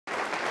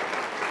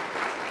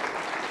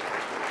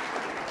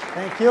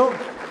Thank you.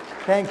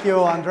 Thank you,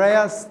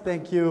 Andreas.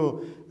 Thank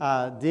you,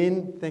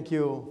 Dean. Thank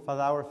you,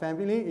 Fathauer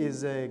family.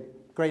 It's a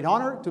great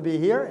honor to be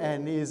here,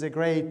 and it's a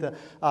great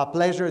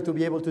pleasure to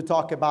be able to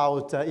talk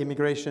about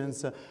immigration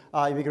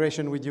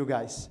with you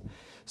guys.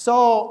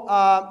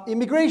 So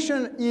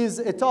immigration is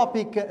a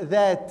topic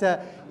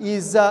that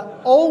is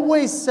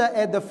always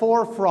at the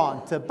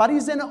forefront, but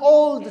is an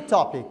old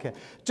topic.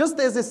 Just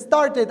as it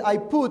started, I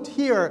put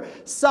here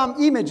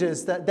some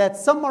images that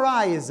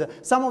summarize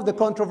some of the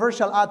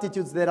controversial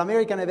attitudes that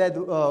Americans have had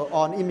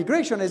on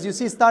immigration. As you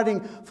see,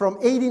 starting from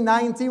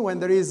 1890, when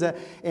there is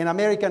an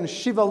American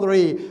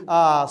chivalry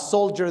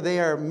soldier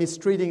there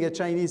mistreating a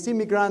Chinese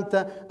immigrant,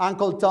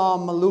 Uncle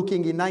Tom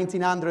looking in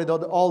 1900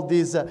 at all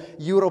these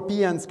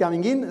Europeans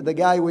coming in. The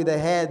guy with a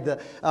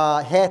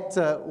hat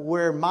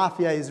where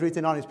mafia is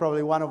written on is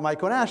probably one of my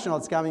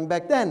connationals coming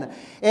back then.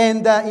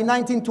 And in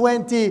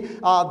 1920,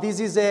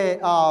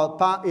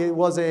 it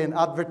was an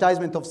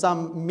advertisement of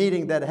some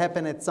meeting that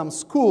happened at some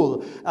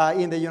school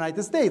in the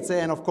United States,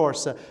 and of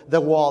course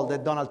the wall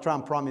that Donald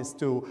Trump promised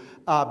to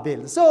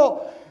build.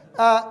 So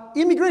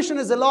immigration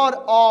has a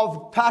lot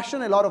of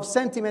passion, a lot of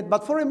sentiment,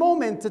 but for a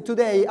moment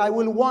today I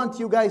will want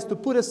you guys to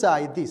put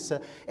aside this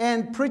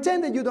and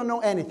pretend that you don't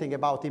know anything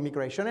about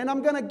immigration, and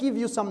I'm going to give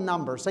you some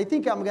numbers. I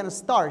think I'm going to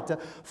start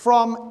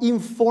from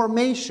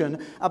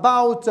information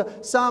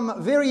about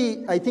some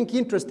very, I think,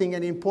 interesting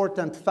and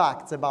important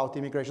facts about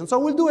immigration. So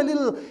we'll do a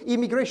little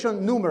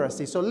immigration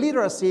numeracy, so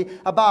literacy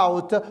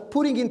about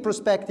putting in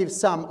perspective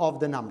some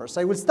of the numbers.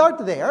 I will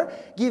start there,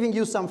 giving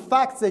you some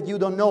facts that you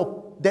don't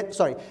know.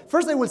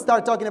 First I will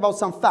start talking about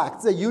some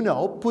facts that you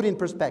know, put in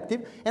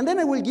perspective, and then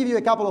I will give you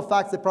a couple of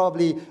facts that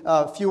probably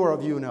fewer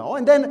of you know,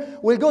 and then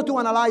we'll go to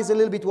analyze a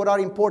little bit what are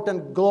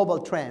important global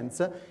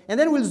trends, and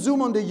then we'll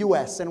zoom on the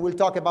US, and we'll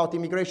talk about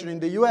immigration in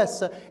the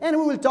US, and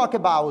we will talk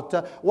about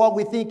what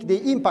we think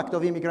the impact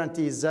of immigrant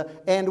is,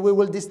 and we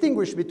will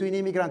distinguish between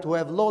immigrants who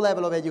have low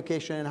level of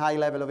education and high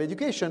level of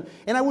education,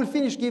 and I will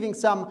finish giving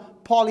some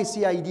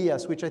policy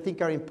ideas, which I think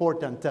are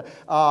important,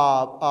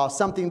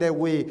 something that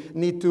we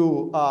need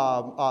to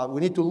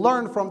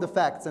learn from the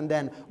facts and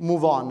then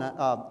move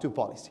on to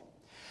policy.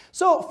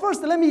 So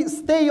first, let me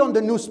stay on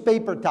the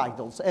newspaper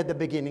titles at the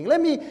beginning.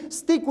 Let me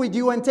stick with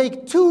you and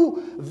take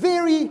two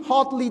very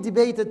hotly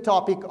debated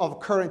topics of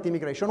current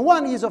immigration.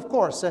 One is, of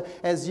course,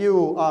 as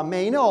you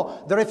may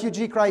know, the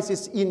refugee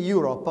crisis in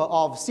Europe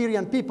of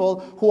Syrian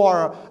people who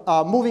are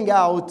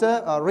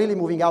really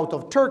moving out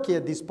of Turkey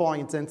at this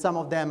point, and some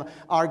of them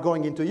are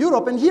going into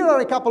Europe. And here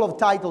are a couple of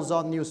titles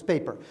on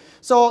newspaper.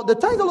 So the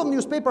title of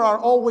newspaper are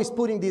always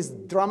putting this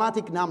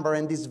dramatic number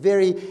and this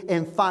very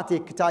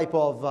emphatic type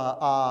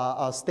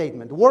of statement.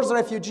 World's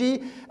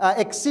refugee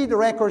exceed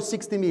record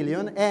 60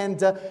 million,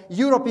 and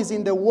Europe is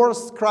in the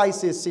worst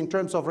crisis in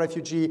terms of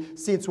refugee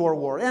since World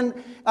War. And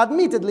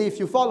admittedly, if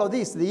you follow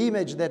this, the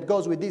image that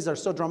goes with this are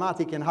so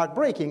dramatic and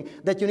heartbreaking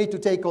that you need to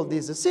take all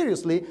this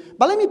seriously.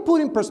 But let me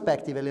put in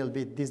perspective a little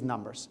bit these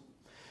numbers.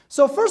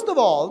 So first of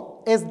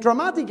all, as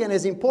dramatic and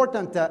as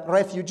important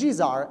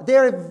refugees are,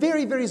 they're a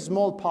very, very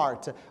small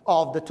part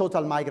of the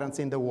total migrants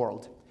in the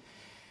world.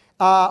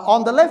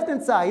 On the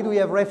left-hand side, we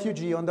have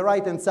refugee. On the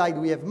right-hand side,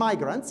 we have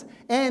migrants.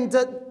 And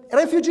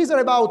refugees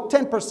are about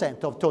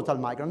 10% of total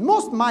migrants.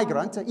 Most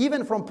migrants,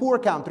 even from poor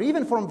country,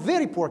 even from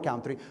very poor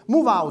country,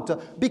 move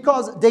out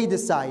because they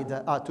decide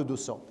to do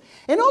so.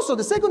 And also,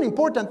 the second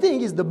important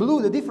thing is the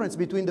blue, the difference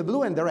between the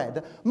blue and the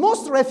red.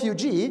 Most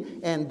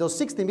refugee, and those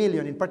 60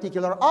 million in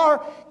particular,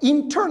 are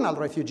internal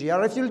refugee, are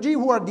refugee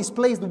who are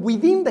displaced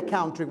within the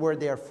country where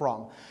they are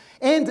from.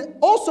 And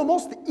also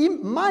most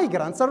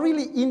migrants are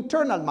really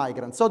internal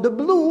migrants. So the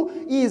blue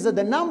is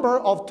the number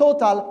of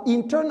total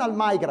internal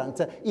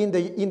migrants in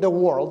the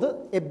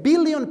world. 1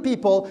 billion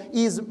people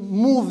is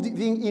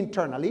moving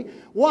internally,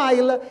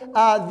 while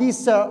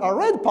this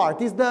red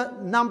part is the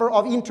number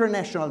of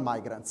international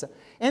migrants.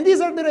 And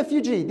these are the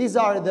refugees. These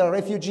are the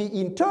refugee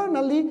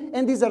internally,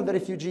 and these are the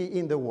refugee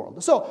in the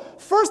world. So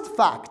first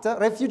fact,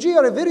 refugees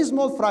are a very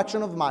small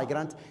fraction of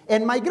migrants,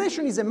 and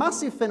migration is a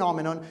massive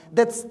phenomenon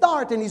that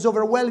starts and is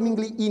overwhelmingly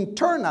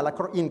internal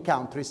in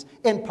countries,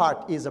 and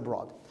part is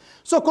abroad.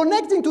 So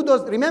connecting to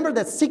those, remember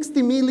that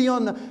 60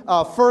 million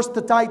first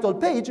title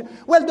page?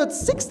 Well, that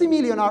 60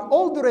 million are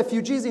all the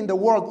refugees in the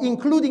world,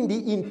 including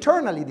the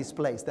internally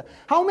displaced.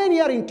 How many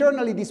are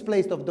internally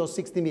displaced of those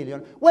 60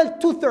 million? Well,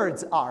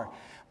 2/3 are.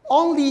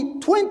 Only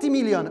 20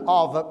 million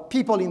of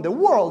people in the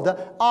world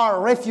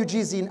are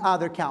refugees in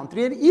other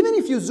countries. And even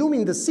if you zoom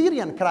in the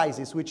Syrian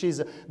crisis, which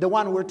is the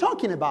one we're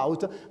talking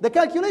about, the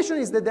calculation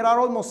is that there are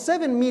almost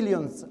 7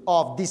 million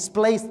of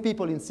displaced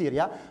people in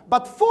Syria,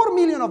 but 4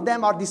 million of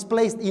them are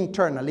displaced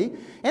internally.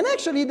 And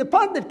actually, the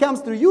part that comes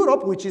through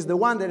Europe, which is the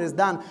one that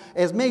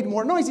has made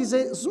more noise, is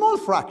a small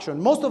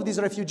fraction. Most of these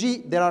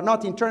refugees that are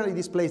not internally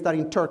displaced are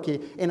in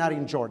Turkey and are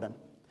in Jordan.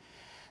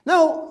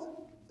 Now,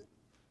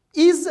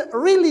 Is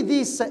really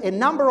this a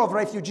number of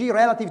refugees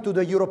relative to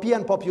the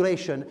European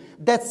population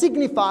that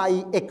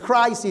signify a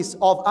crisis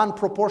of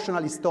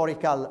unproportional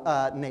historical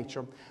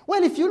nature?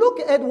 Well, if you look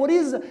at what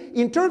is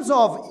in terms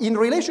of in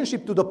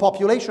relationship to the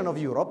population of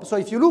Europe, so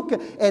if you look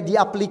at the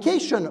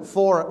application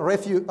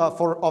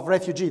of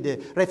refugee,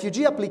 the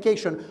refugee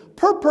application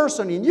per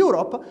person in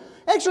Europe,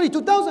 actually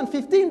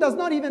 2015 does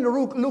not even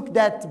look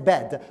that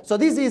bad. So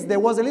there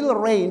was a little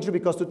range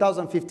because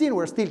 2015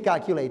 we're still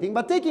calculating,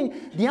 but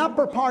taking the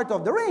upper part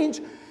of the range,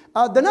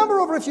 the number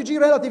of refugees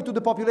relative to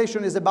the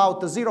population is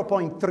about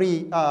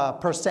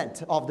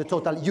 0.3% of the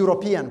total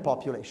European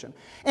population.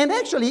 And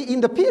actually, in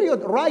the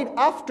period right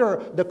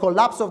after the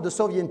collapse of the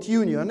Soviet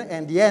Union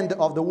and the end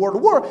of the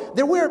World War,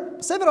 there were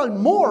several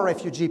more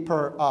refugees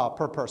per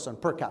person,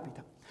 per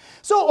capita.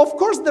 So, of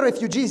course, the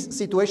refugee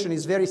situation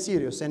is very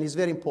serious and is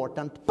very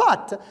important,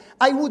 but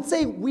I would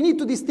say we need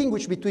to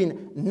distinguish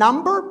between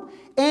number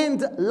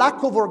and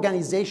lack of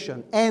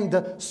organization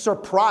and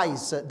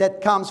surprise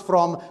that comes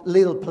from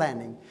little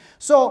planning.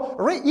 So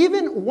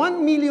even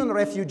 1 million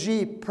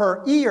refugees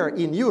per year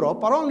in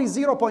Europe are only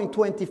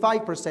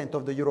 0.25%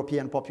 of the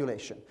European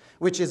population,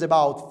 which is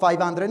about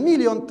 500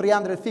 million,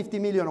 350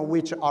 million of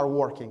which are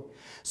working.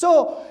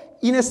 So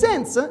in a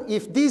sense,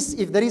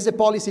 if there is a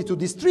policy to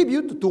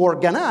distribute, to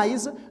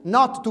organize,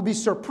 not to be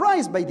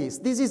surprised by this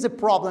is a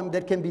problem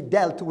that can be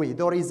dealt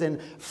with, or is a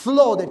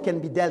flow that can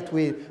be dealt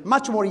with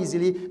much more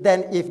easily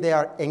than if they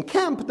are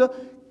encamped,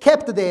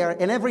 kept there,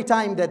 and every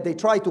time that they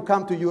try to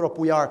come to Europe,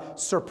 we are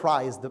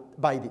surprised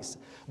by this.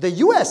 The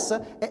US,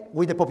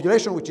 with a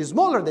population which is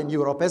smaller than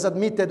Europe, has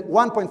admitted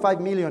 1.5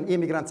 million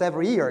immigrants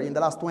every year in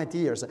the last 20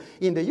 years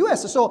in the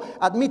US. So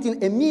admitting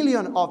 1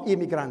 million of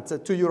immigrants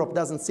to Europe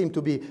doesn't seem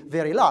to be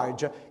very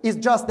large. It's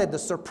just that the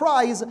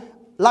surprise,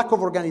 lack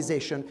of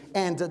organization,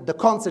 and the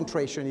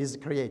concentration is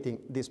creating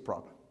this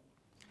problem.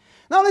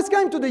 Now let's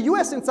come to the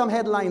US and some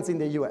headlines in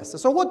the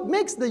US. So what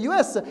makes the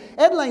US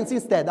headlines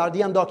instead are the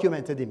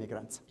undocumented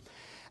immigrants.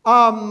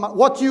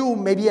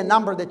 Maybe a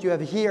number that you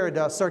have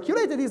heard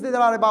circulated is that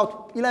there are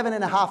about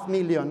 11.5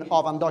 million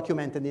of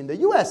undocumented in the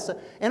US.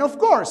 And of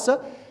course,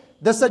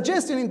 the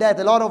suggestion is that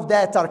a lot of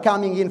that are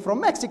coming in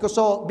from Mexico,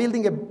 so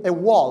building a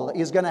wall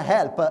is going to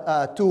help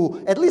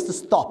to at least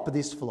stop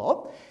this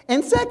flow.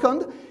 And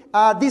second,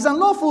 these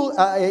unlawful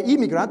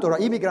immigrants or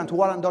immigrants who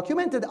are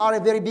undocumented are a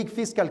very big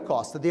fiscal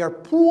cost. They are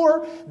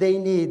poor, they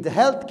need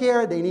health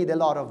care, they need a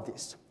lot of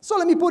this. So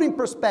let me put in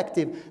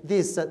perspective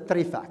these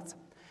three facts.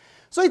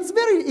 So it's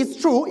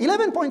true,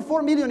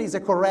 11.4 million is a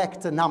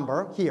correct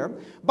number here,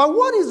 but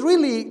what is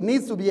really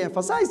needs to be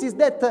emphasized is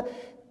that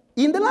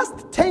in the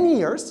last 10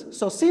 years,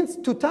 so since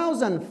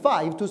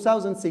 2005,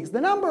 2006, the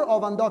number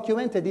of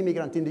undocumented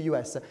immigrants in the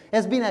US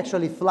has been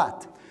actually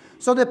flat.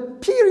 So the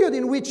period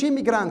in which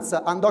immigrants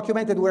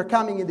undocumented were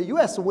coming in the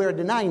US were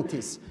the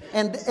 90s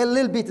and a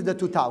little bit the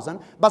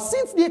 2000s. But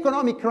since the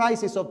economic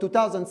crisis of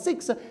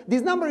 2006,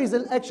 this number is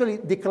actually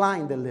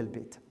declined a little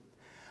bit.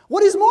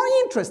 What is more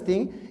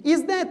interesting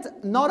is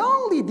that not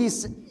only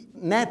this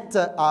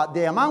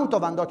the amount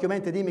of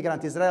undocumented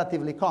immigrants is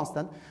relatively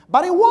constant,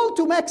 but a wall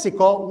to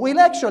Mexico will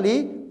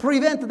actually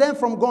prevent them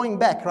from going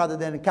back rather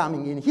than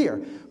coming in here.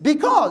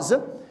 Because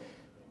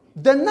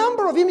the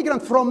number of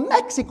immigrants from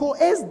Mexico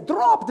has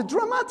dropped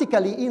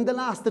dramatically in the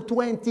last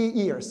 20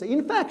 years.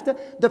 In fact,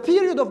 the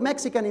period of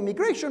Mexican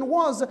immigration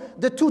was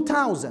the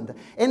 2000.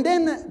 And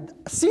then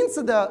since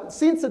the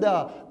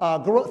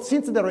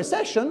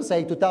recession,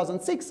 say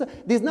 2006,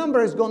 this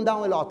number has gone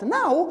down a lot.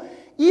 Now,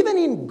 even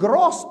in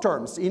gross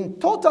terms, in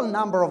total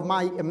number of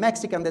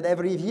Mexicans that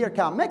every year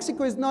come,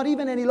 Mexico is not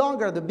even any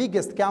longer the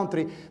biggest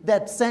country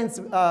that sends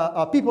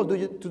people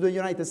to the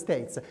United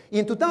States.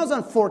 In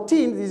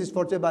 2014, this is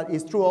for but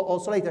it's true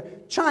also later,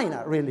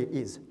 China really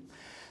is.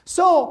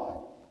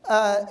 So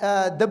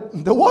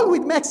the wall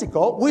with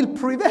Mexico will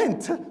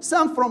prevent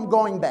some from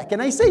going back.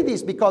 And I say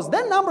this because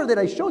that number that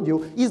I showed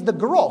you is the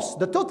gross,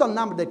 the total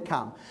number that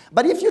come.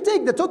 But if you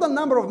take the total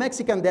number of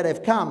Mexicans that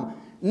have come,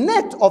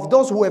 net of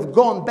those who have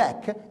gone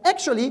back,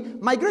 actually,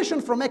 migration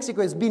from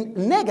Mexico has been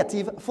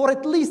negative for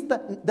at least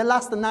the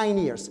last 9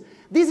 years.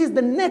 This is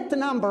the net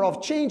number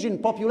of change in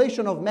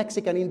population of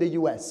Mexican in the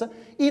US.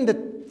 In the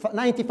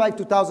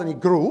 95-2000, it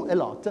grew a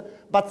lot.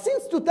 But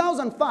since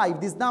 2005,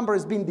 this number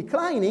has been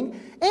declining.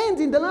 And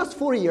in the last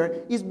 4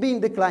 years, it's been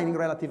declining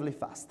relatively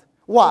fast.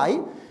 Why?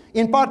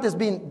 In part has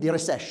been the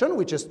recession,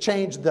 which has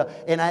changed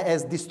and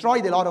has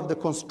destroyed a lot of the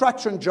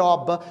construction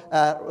job,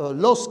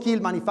 low-skill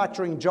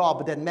manufacturing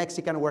job that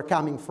Mexicans were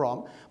coming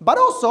from. But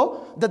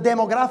also, the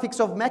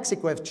demographics of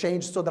Mexico have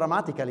changed so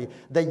dramatically.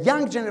 The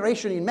young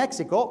generation in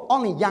Mexico,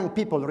 only young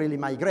people really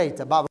migrate,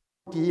 above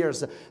 40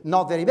 years,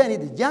 not very many.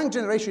 The young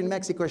generation in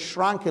Mexico has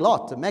shrunk a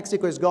lot.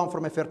 Mexico has gone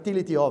from a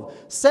fertility of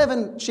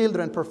 7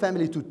 children per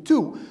family to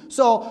 2.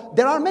 So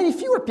there are many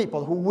fewer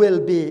people who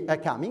will be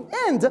coming.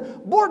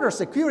 And border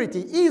security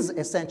is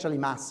essentially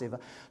massive.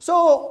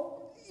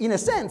 So in a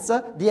sense,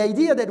 the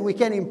idea that we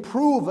can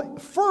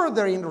improve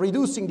further in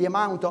reducing the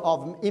amount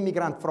of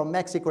immigrants from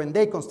Mexico and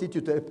they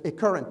constitute a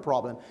current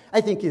problem,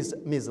 I think is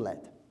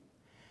misled.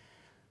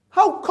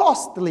 How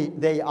costly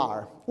they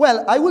are.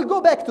 Well, I will go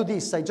back to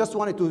this. I just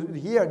wanted to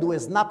here do a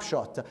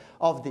snapshot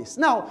of this.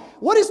 Now,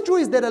 what is true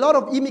is that a lot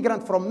of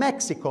immigrants from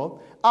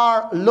Mexico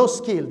are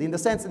low-skilled in the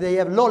sense that they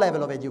have low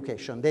level of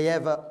education. They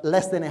have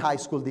less than a high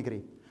school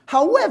degree.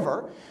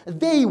 However,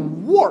 they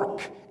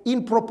work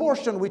in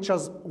proportion which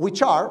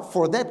are,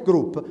 for that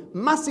group,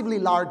 massively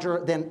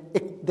larger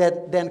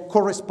than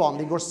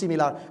corresponding or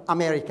similar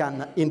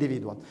American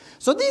individual.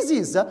 So this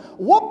is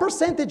what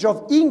percentage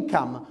of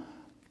income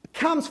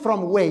comes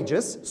from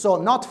wages, so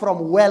not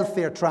from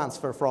welfare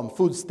transfer, from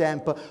food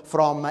stamp,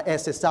 from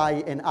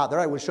SSI and other.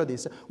 I will show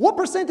this. What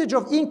percentage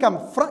of income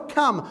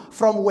come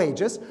from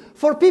wages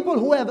for people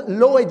who have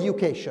low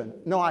education,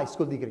 no high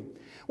school degree?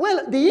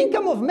 Well, the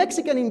income of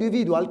Mexican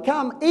individual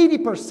come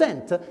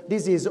 80%,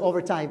 this is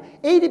over time,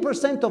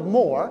 80% of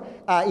more,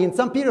 in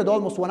some period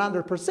almost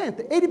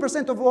 100%,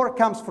 80% of more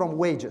comes from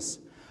wages.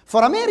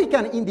 For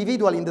American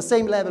individual in the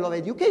same level of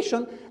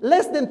education,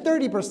 less than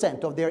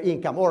 30% of their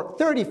income, or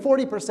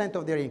 30-40%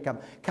 of their income,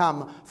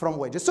 come from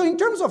wages. So in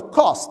terms of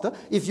cost,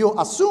 if you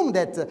assume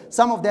that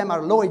some of them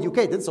are low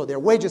educated, so their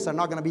wages are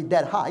not going to be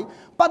that high,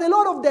 but a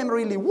lot of them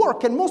really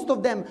work, and most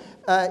of them,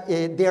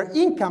 their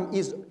income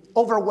is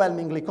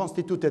overwhelmingly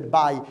constituted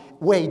by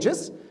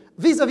wages,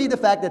 vis-a-vis the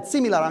fact that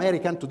similar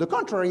Americans, to the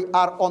contrary,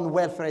 are on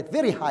welfare at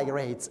very high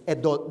rates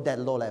at that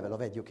low level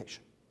of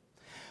education.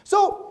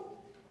 So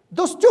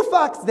those two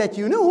facts that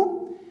you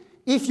knew,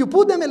 if you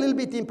put them a little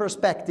bit in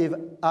perspective,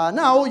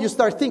 now you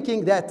start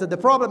thinking that the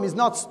problem is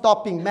not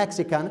stopping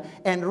Mexican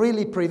and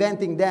really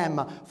preventing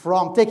them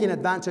from taking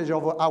advantage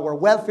of our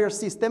welfare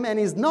system, and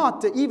is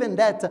not even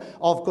that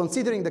of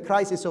considering the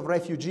crisis of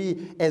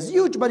refugee as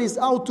huge, but is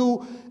how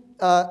to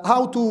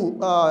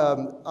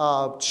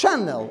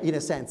channel, in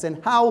a sense,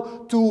 and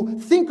how to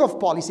think of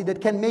policy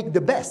that can make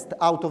the best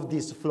out of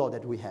this flow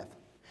that we have.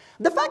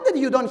 The fact that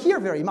you don't hear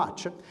very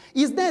much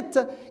is that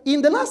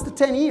in the last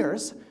 10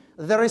 years,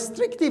 the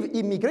restrictive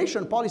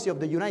immigration policy of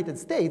the United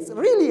States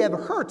really have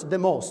hurt the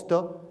most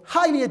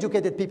highly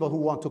educated people who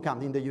want to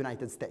come in the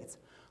United States.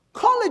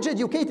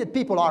 College-educated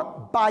people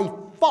are by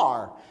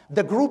far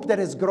the group that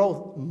has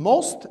grown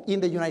most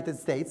in the United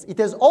States. It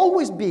has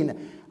always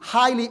been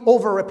highly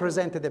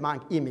overrepresented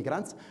among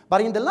immigrants, but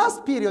in the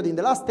last period, in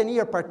the last 10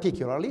 years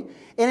particularly,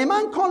 and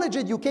among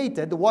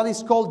college-educated, what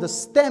is called the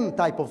STEM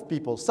type of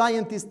people,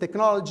 scientists,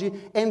 technology,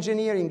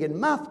 engineering, and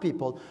math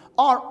people,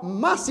 are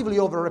massively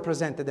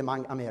overrepresented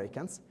among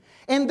Americans.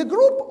 And the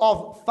group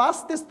of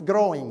fastest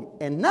growing,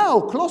 and now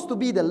close to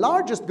be the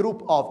largest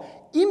group of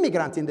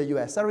immigrants in the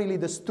US, are really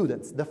the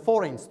students, the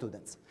foreign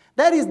students.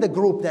 That is the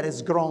group that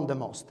has grown the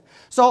most.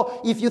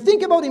 So if you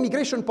think about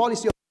immigration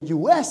policy of the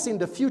US in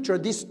the future,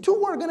 these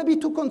two are going to be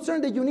two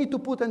concerns that you need to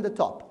put on the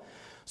top.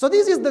 So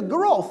this is the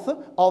growth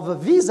of a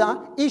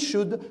visa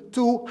issued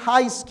to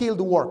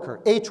high-skilled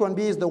worker. H-1B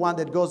is the one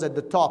that goes at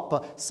the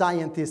top,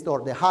 scientist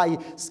or the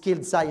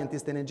high-skilled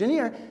scientist and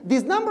engineer.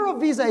 This number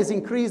of visa has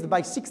increased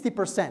by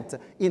 60%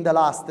 in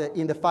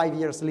the 5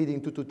 years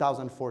leading to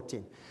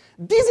 2014.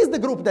 This is the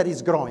group that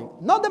is growing,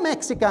 not the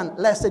Mexican,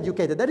 less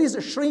educated. That is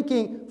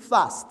shrinking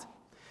fast.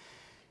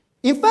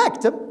 In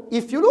fact,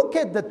 if you look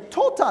at the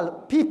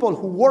total people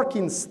who work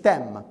in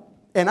STEM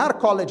and are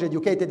college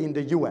educated in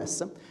the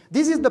US,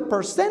 this is the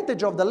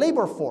percentage of the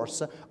labor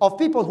force of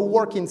people who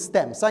work in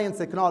STEM, science,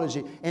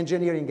 technology,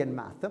 engineering, and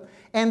math.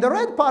 And the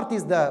red part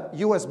is the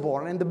US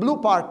born, and the blue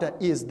part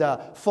is the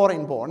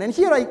foreign born. And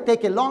here I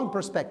take a long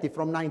perspective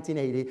from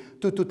 1980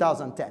 to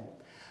 2010.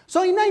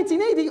 So in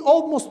 1980,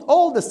 almost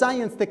all the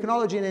science,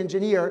 technology, and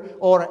engineer,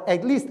 or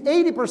at least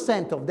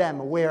 80% of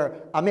them were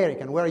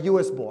American, were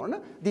US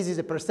born. This is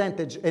a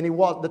percentage, and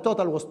the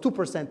total was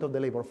 2% of the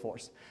labor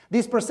force.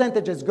 This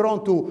percentage has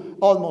grown to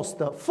almost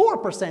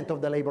 4% of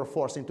the labor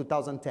force in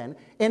 2010,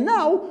 and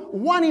now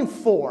 1 in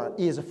 4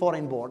 is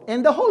foreign born.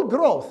 And the whole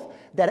growth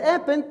that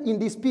happened in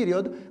this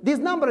period, this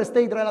number has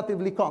stayed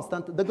relatively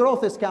constant. The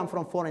growth has come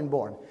from foreign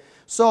born.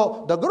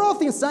 So the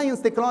growth in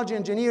science, technology,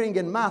 engineering,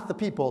 and math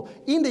people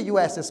in the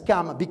US has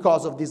come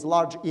because of this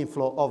large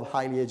inflow of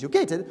highly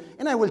educated.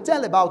 And I will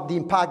tell about the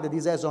impact that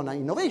this has on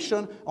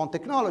innovation, on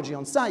technology,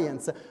 on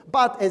science.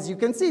 But as you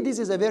can see, this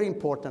is a very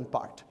important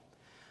part.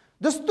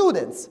 The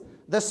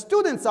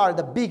students are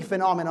the big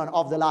phenomenon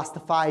of the last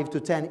 5 to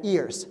 10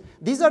 years.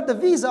 These are the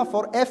visa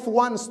for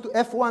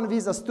F1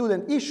 visa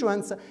student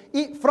issuance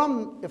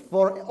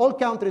for all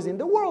countries in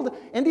the world.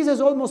 And this has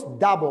almost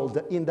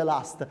doubled in the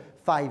last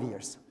 5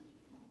 years.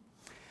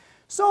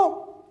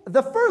 So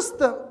the first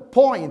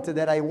point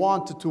that I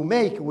want to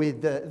make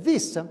with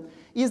this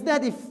is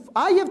that if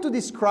I have to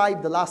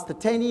describe the last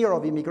 10 years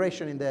of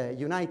immigration in the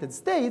United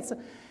States,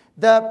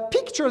 the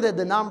picture that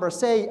the numbers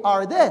say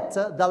are that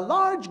the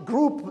large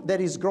group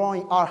that is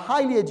growing are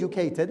highly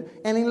educated,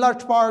 and in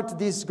large part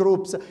these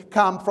groups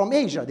come from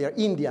Asia. They're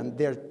Indian,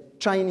 they're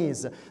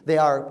Chinese, they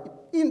are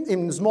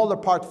in smaller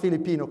part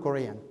Filipino,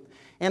 Korean.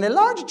 And a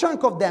large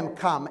chunk of them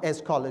come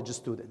as college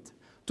students.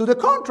 To the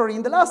contrary,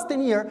 in the last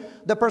 10 years,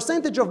 the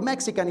percentage of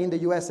Mexican in the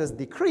US has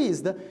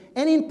decreased,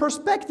 and in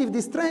perspective,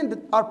 this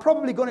trend are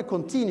probably going to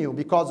continue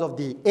because of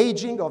the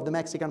aging of the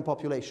Mexican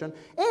population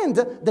and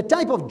the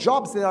type of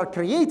jobs that are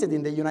created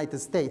in the United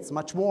States,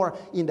 much more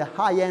in the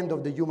high end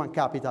of the human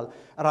capital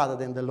rather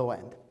than the low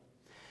end.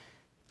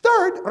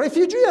 Third,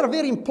 refugees are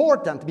very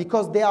important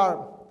because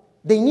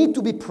they need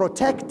to be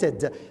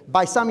protected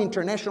by some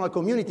international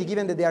community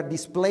given that they are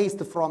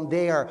displaced from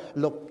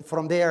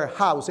their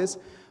houses.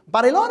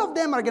 But a lot of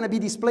them are going to be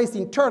displaced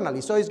internally,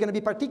 so it's going to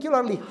be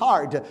particularly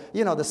hard.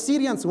 You know, the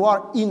Syrians who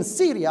are in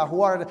Syria,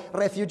 who are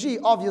refugees,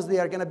 obviously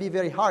are going to be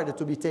very hard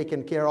to be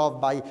taken care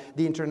of by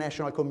the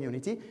international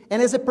community.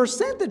 And as a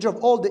percentage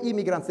of all the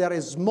immigrants, they are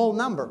a small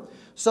number.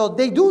 So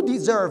they do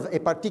deserve a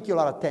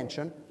particular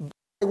attention. But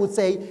I would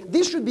say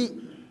this should be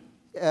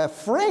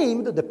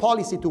framed, the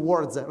policy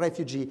towards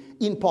refugee,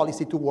 in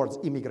policy towards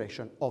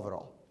immigration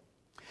overall.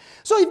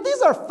 So if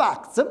these are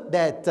facts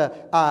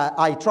that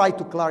I try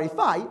to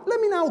clarify,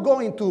 let me now go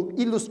into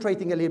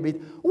illustrating a little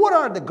bit what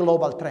are the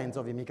global trends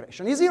of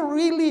immigration. Is it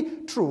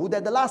really true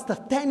that the last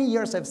 10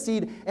 years have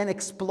seen an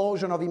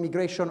explosion of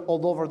immigration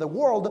all over the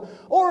world,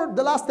 or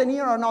the last 10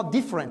 years are not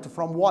different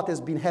from what has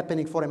been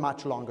happening for a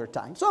much longer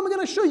time? So I'm going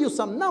to show you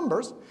some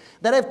numbers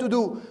that have to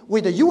do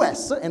with the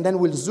US, and then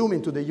we'll zoom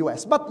into the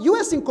US. But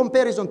US in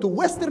comparison to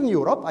Western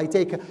Europe, I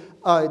take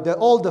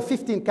all the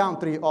 15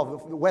 countries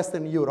of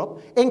Western Europe,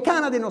 and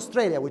Canada and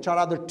Australia, which are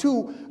other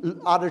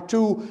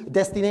two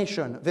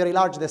destinations, very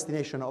large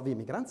destinations of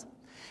immigrants.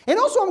 And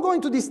also I'm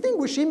going to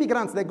distinguish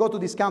immigrants that go to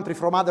this country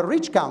from other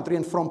rich country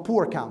and from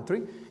poor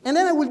country. And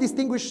then I will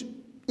distinguish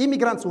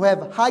immigrants who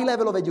have high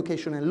level of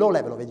education and low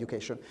level of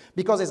education.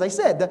 Because as I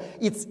said,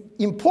 it's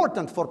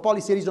important for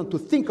policy reasons to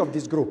think of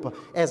this group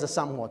as a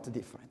somewhat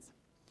different.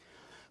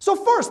 So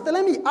first,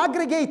 let me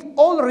aggregate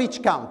all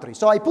rich countries.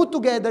 So I put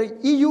together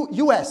EU,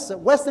 US,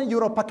 Western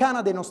Europe,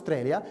 Canada, and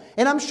Australia,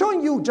 and I'm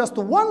showing you just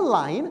one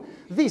line,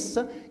 this,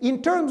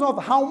 in terms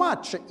of how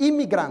much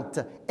immigrant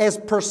as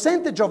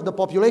percentage of the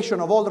population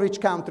of all rich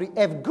countries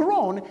have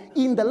grown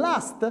in the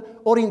last,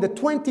 or in the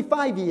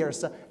 25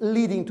 years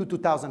leading to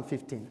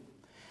 2015.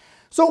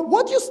 So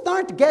what you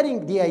start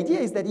getting the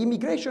idea is that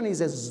immigration is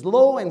a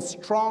slow and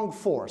strong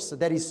force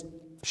that is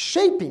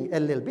shaping a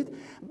little bit,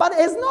 but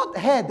has not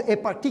had a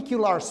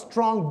particular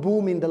strong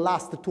boom in the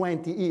last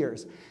 20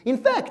 years. In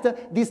fact,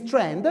 this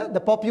trend, the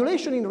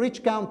population in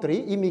rich country,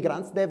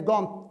 immigrants, they've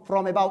gone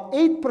from about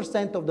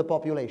 8% of the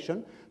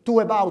population to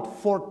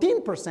about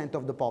 14%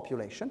 of the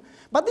population.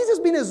 But this has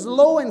been a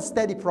slow and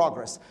steady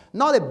progress,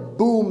 not a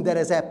boom that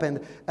has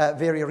happened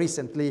very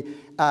recently.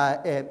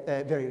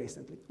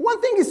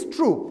 One thing is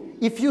true.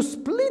 If you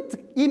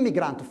split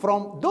immigrant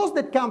from those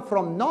that come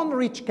from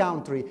non-rich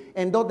country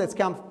and those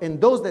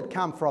that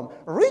come from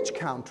rich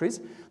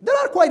countries, there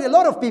are quite a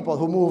lot of people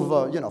who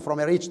move from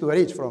a rich to a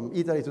rich, from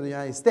Italy to the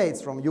United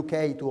States, from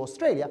UK to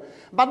Australia.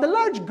 But the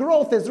large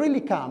growth has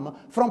really come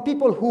from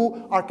people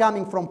who are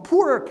coming from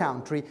poorer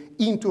country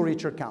into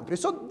richer country.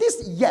 So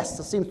this,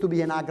 yes, seems to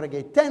be an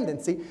aggregate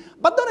tendency,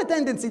 but not a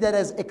tendency that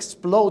has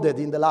exploded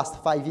in the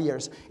last 5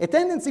 years. A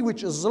tendency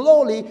which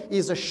slowly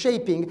is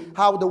shaping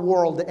how the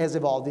world has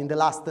evolved in the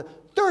last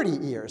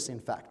 30 years, in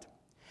fact.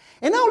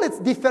 And now let's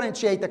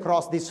differentiate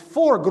across these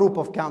 4 groups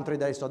of countries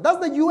that I saw.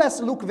 Does the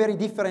US look very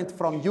different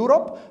from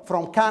Europe,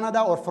 from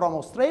Canada, or from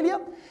Australia?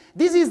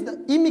 This is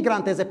the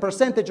immigrant as a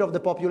percentage of the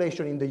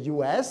population in the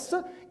US,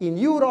 in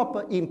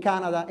Europe, in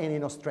Canada, and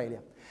in Australia.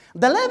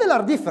 The levels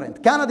are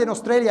different. Canada and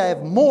Australia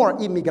have more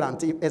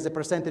immigrants as a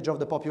percentage of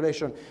the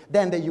population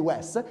than the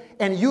US,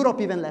 and Europe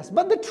even less.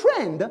 But the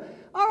trend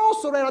are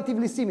also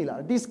relatively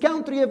similar. These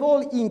countries have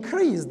all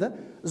increased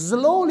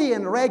slowly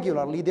and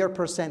regularly their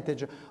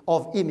percentage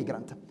of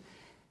immigrants.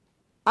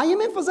 I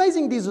am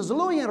emphasizing this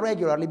slowly and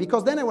regularly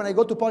because then when I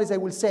go to policy, I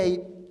will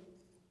say,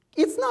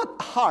 it's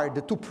not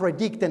hard to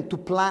predict and to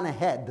plan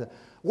ahead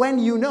when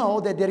you know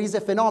that there is a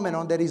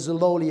phenomenon that is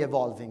slowly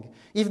evolving.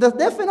 If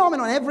that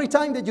phenomenon every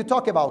time that you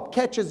talk about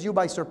catches you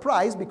by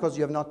surprise because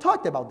you have not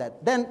talked about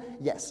that, then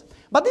yes.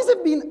 But these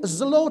have been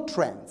slow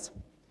trends.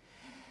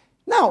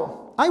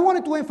 Now, I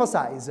wanted to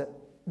emphasize,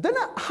 then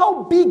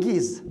how big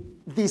is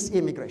this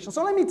immigration?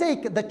 So let me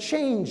take the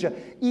change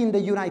in the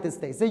United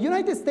States. The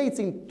United States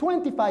in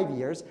 25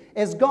 years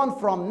has gone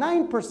from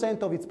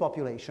 9% of its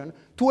population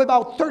to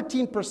about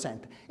 13%,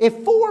 a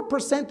 4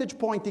 percentage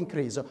point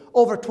increase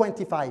over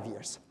 25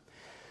 years.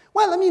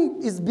 Well, I mean,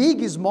 it's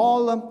big, it's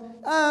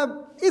small,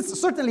 it's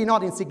certainly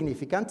not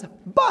insignificant,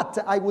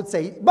 but I would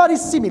say, but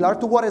it's similar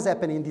to what has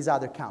happened in these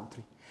other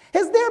countries.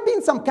 Has there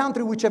been some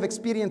countries which have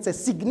experienced a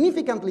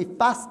significantly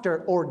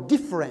faster or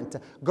different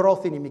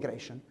growth in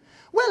immigration?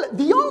 Well,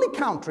 the only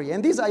country,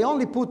 and this I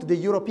only put the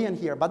European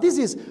here, but this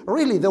is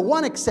really the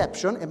one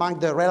exception among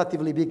the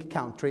relatively big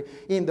country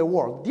in the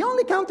world. The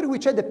only country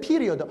which had a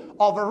period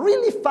of a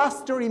really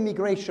faster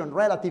immigration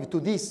relative to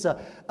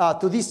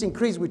this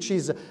increase, which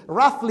is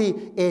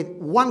roughly a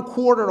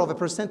 1/4 of a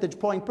percentage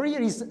point per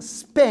year, is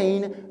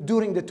Spain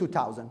during the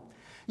 2000s.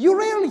 You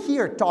rarely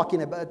hear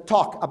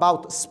talk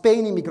about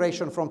Spain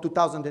immigration from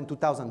 2000 and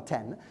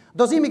 2010.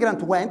 Those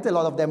immigrants went, a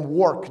lot of them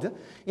worked.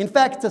 In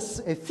fact,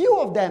 a few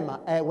of them,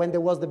 when there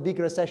was the big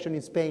recession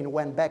in Spain,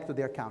 went back to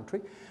their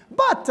country.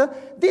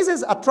 But this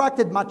has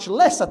attracted much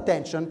less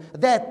attention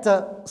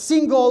than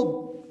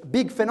single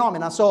big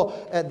phenomena,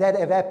 that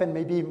have happened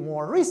maybe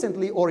more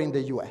recently or in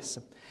the US.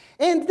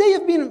 And they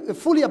have been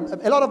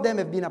a lot of them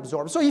have been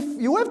absorbed. So if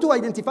you have to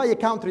identify a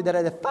country that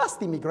had a fast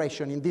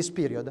immigration in this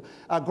period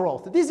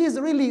growth, this is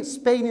really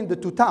Spain in the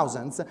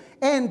 2000s.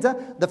 And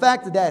the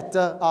fact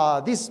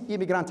that these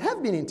immigrants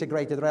have been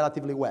integrated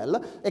relatively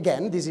well,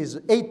 again, this is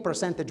 8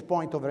 percentage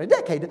points over a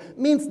decade,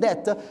 means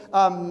that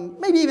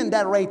maybe even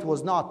that rate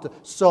was not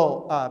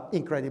so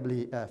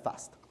incredibly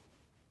fast.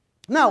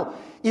 Now,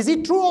 is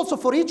it true also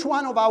for each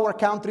one of our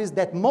countries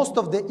that most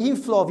of the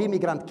inflow of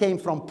immigrants came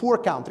from poor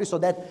countries, so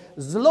that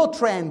slow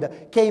trend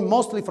came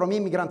mostly from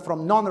immigrants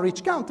from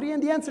non-rich countries?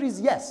 And the answer is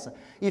yes.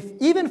 If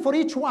even for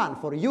each one,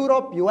 for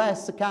Europe,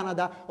 US,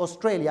 Canada,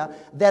 Australia,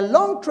 the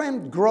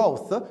long-term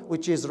growth,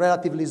 which is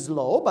relatively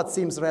slow but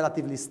seems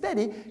relatively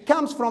steady,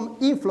 comes from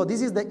inflow.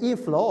 This is the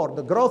inflow or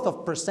the growth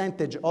of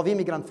percentage of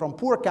immigrants from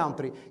poor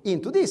countries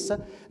into this,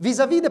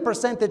 vis-a-vis the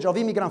percentage of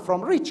immigrants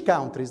from rich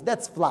countries.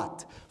 That's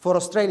flat. For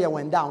Australia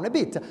went down a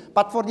bit,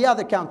 but for the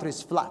other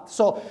countries flat.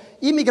 So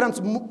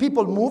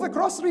people move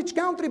across rich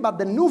country, but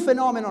the new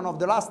phenomenon of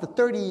the last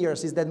 30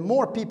 years is that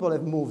more people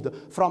have moved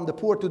from the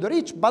poor to the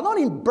rich, but not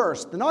in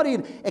bursts, not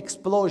in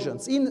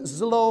explosions, in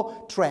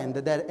slow trend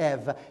that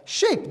have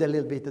shaped a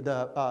little bit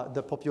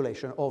the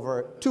population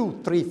over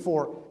 2, 3,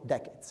 4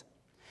 decades.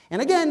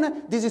 And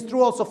again, this is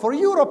true also for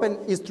Europe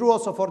and is true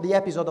also for the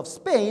episode of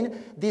Spain.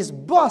 This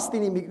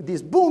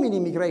boom in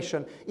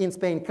immigration in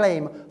Spain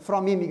came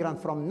from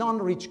immigrants from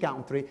non-rich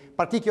countries,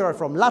 particularly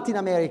from Latin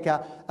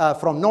America,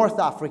 from North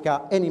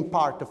Africa, and in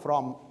part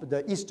from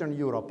the Eastern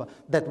Europe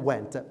that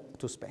went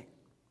to Spain.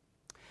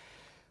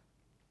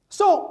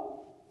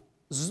 So,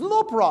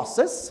 slow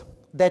process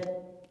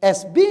that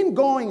has been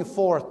going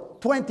for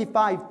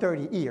 25,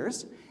 30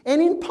 years,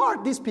 and in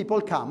part these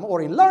people come,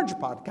 or in large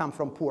part, come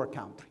from poor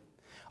countries.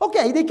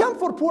 Okay, they come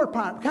from poor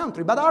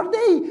country, but are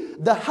they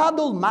the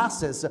huddled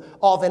masses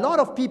of a lot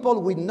of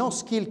people with no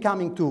skill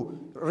coming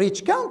to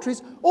rich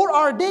countries, or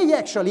are they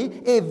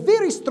actually a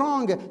very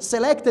strong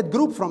selected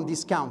group from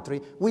this country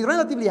with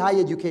relatively high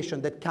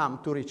education that come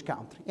to rich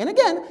country? And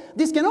again,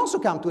 this can also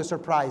come to a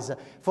surprise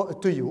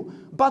to you,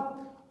 but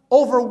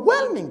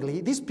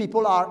overwhelmingly, these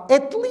people are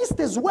at least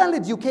as well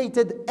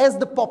educated as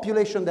the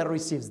population that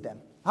receives them.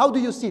 How do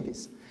you see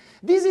this?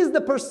 This is the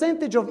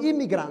percentage of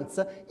immigrants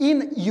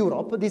in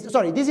Europe. This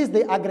is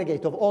the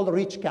aggregate of all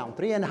rich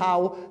countries and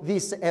how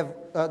these have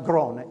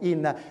grown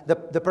in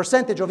the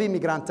percentage of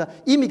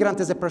immigrant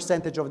as a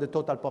percentage of the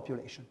total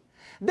population.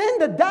 Then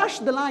the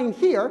dashed line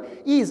here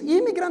is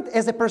immigrant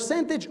as a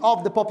percentage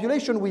of the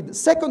population with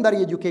secondary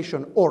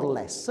education or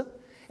less.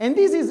 And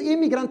this is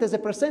immigrant as a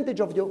percentage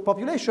of the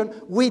population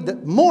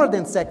with more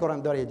than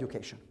secondary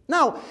education.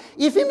 Now,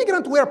 if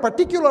immigrants were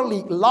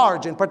particularly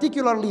large and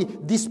particularly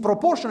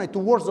disproportionate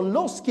towards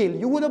low skill,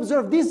 you would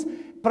observe this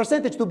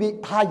percentage to be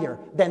higher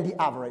than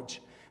the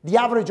average. The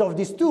average of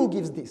these two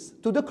gives this.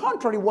 To the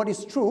contrary, what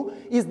is true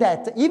is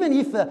that even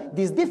if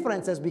this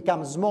difference has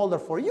become smaller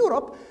for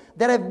Europe,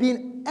 there have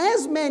been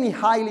as many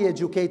highly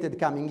educated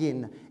coming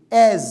in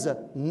as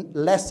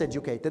less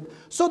educated.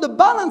 So the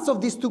balance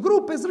of these two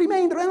groups has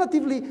remained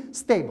relatively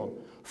stable.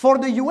 For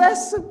the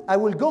US, I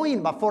will go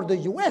in, but for the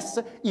US,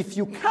 if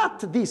you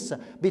cut this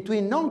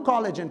between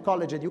non-college and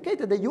college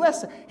educated, the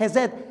US has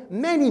had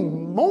many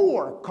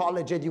more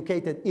college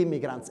educated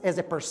immigrants as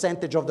a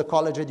percentage of the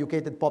college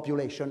educated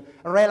population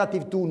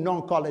relative to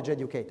non-college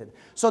educated.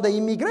 So the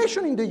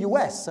immigration in the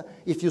US,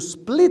 if you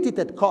split it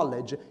at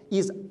college,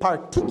 is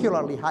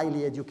particularly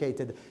highly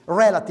educated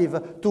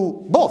relative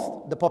to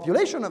both the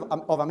population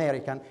of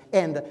American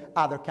and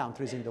other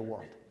countries in the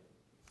world.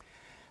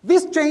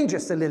 This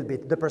changes a little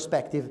bit the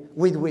perspective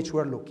with which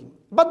we're looking.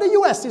 But the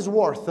US is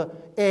worth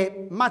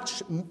a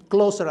much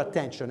closer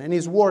attention and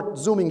is worth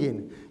zooming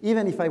in.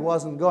 Even if I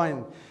wasn't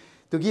going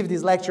to give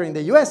this lecture in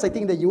the US, I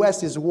think the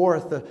US is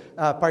worth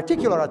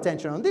particular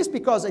attention on this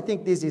because I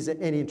think this is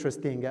an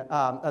interesting,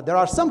 there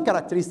are some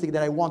characteristics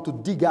that I want to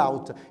dig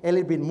out a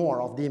little bit more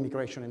of the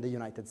immigration in the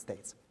United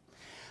States.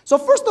 So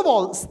first of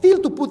all,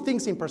 still to put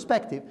things in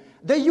perspective,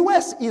 the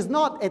US is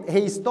not at a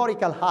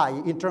historical high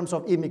in terms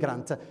of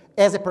immigrants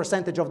as a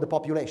percentage of the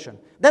population.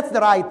 That's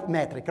the right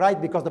metric,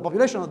 right? Because the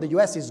population of the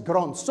US has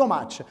grown so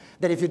much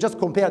that if you just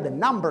compare the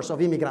numbers of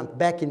immigrants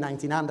back in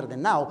 1900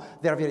 and now,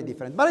 they're very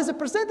different. But as a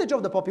percentage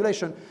of the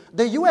population,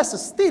 the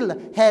US still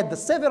had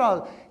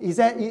several,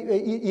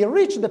 it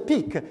reached the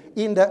peak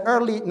in the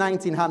early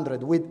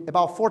 1900s with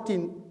about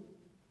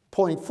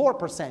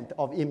 14.4%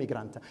 of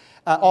immigrant,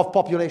 of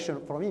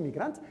population from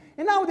immigrants.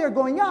 And now they're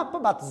going up,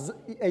 but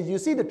as you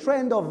see the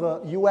trend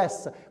of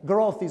US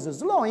growth is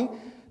slowing.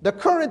 The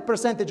current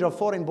percentage of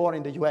foreign-born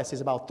in the US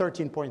is about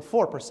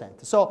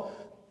 13.4%. So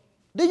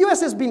the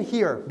US has been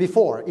here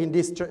before in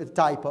this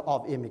type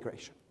of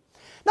immigration.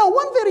 Now,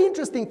 one very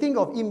interesting thing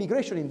of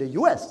immigration in the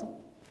US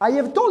I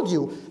have told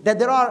you that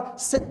there are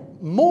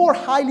more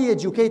highly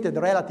educated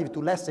relative to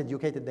less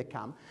educated that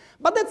come,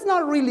 but that's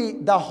not really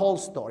the whole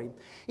story.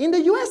 In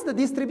the US, the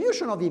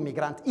distribution of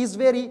immigrants is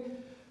very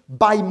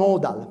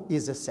bimodal,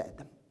 is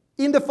said,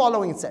 in the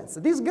following sense.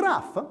 This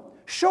graph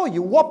shows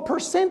you what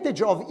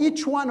percentage of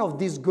each one of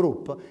this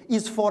group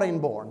is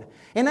foreign-born.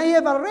 And I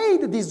have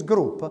arrayed this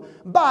group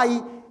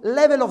by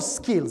level of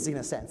skills, in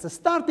a sense,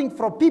 starting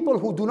from people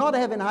who do not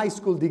have a high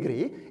school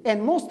degree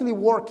and mostly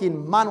work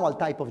in manual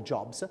type of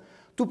jobs,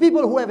 to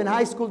people who have a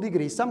high school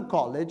degree, some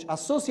college,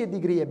 associate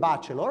degree, a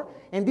bachelor,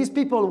 and these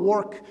people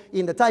work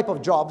in the type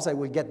of jobs, I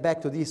will get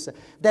back to this,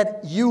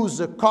 that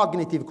use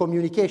cognitive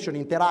communication,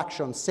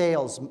 interaction,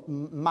 sales,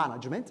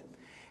 management.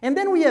 And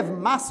then we have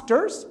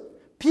masters,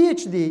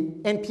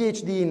 PhD, and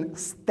PhD in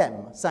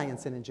STEM,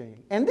 science and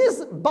engineering. And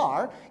this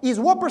bar is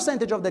what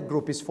percentage of that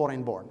group is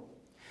foreign-born.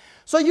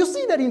 So you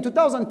see that in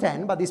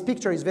 2010, but this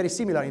picture is very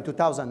similar in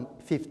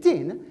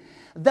 2015,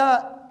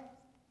 the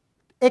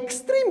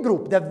extreme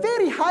group, the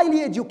very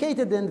highly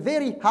educated and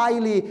very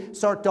highly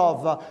sort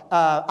of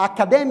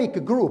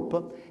academic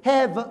group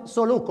have,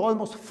 so look,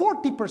 almost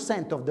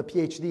 40% of the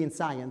PhD in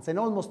science and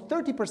almost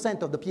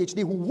 30% of the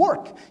PhD who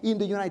work in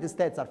the United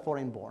States are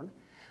foreign-born.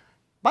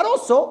 But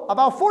also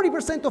about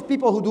 40% of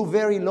people who do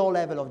very low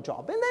level of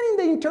job. And then in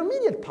the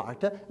intermediate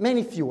part,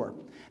 many fewer.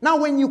 Now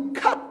when you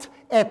cut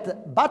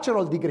at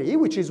bachelor degree,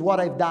 which is what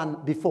I've done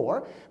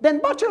before, then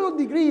bachelor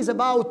degree is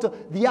about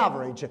the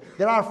average.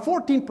 There are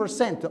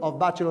 14% of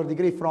bachelor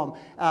degree from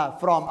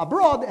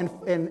abroad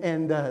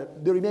and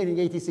the remaining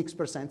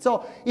 86%.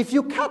 So if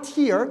you cut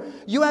here,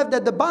 you have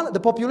that the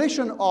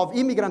population of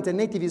immigrant and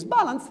native is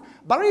balanced,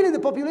 but really the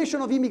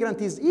population of immigrant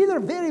is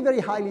either very, very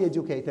highly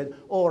educated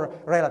or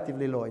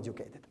relatively low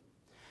educated.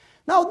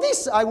 Now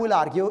this, I will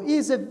argue,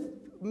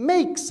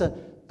 makes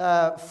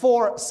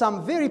for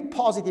some very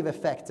positive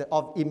effect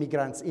of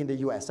immigrants in the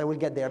US. I will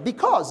get there.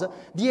 Because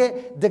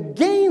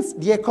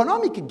the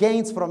economic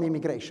gains from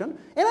immigration,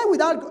 and I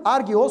would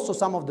argue also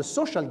some of the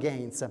social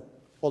gains,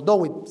 although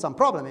with some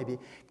problem maybe,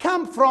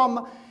 come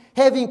from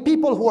having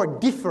people who are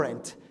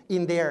different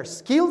in their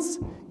skills,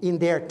 in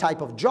their type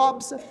of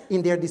jobs,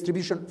 in their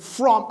distribution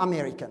from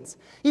Americans.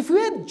 If we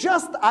had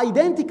just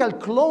identical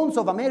clones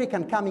of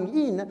American coming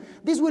in,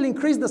 this will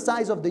increase the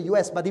size of the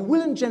US, but it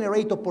wouldn't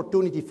generate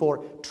opportunity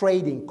for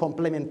trading,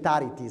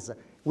 complementarities,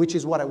 which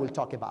is what I will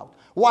talk about,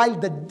 while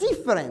the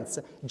difference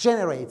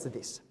generates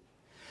this.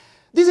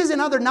 This is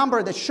another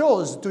number that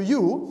shows to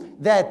you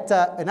that,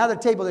 another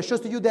table that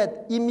shows to you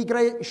that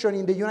immigration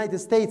in the United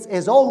States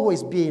has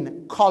always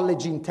been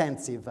college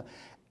intensive.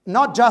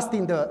 Not just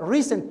in the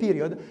recent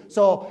period.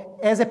 So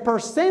as a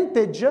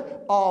percentage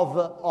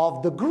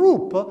of the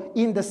group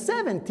in the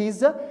 70s,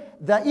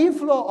 the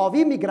inflow of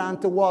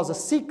immigrants was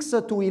 6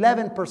 to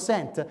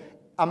 11%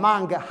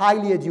 among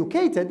highly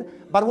educated,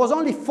 but was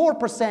only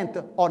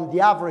 4% on the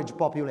average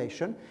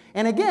population.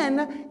 And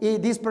again,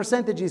 this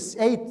percentage is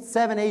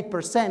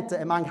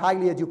 7-8% among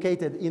highly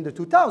educated in the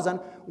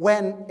 2000s,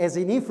 when as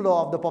an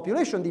inflow of the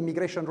population, the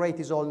immigration rate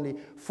is only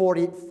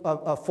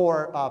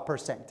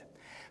 4%.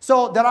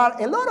 So there are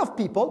a lot of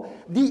people.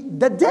 The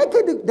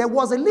decade that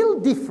was a little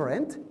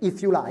different,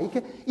 if you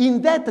like,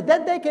 in that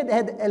decade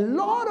had a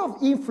lot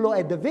of inflow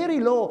at the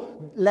very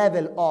low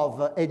level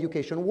of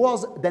education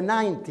was the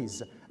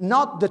 90s,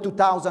 not the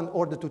 2000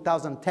 or the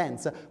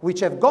 2010s, which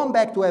have gone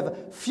back to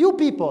have few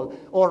people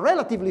or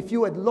relatively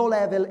few at low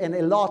level and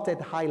a lot at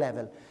high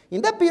level.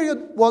 In that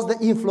period was the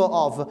inflow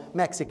of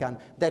Mexican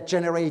that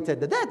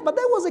generated that, but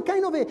that was a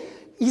kind of a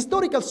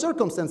historical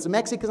circumstance.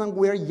 Mexicans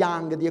were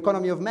young, the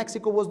economy of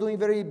Mexico was doing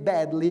very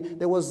badly.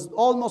 There was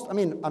almost,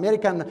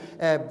 American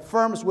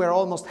firms were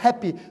almost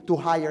happy to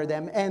hire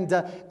them, and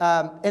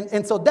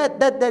so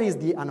that is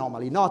the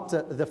anomaly, not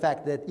the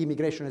fact that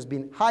immigration has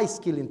been high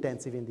skill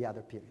intensive in the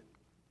other period.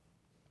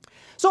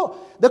 So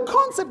the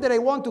concept that I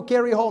want to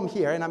carry home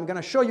here, and I'm going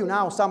to show you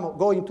now some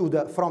going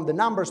to from the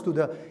numbers to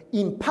the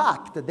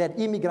impact that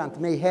immigrant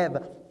may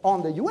have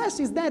on the US,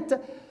 is that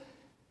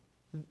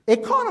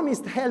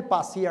economists help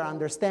us here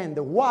understand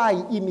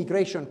why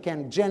immigration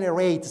can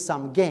generate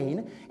some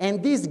gain,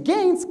 and these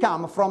gains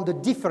come from the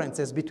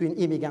differences between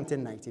immigrant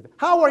and native.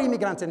 How are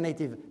immigrants and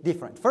native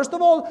different? First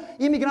of all,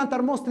 immigrants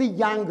are mostly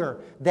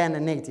younger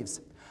than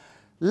natives.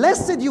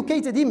 Less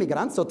educated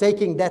immigrants, so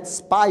taking that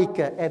spike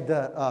at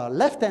the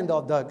left end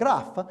of the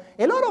graph,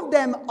 a lot of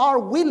them are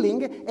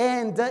willing,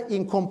 and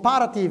in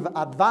comparative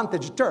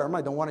advantage term,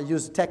 I don't want to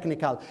use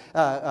technical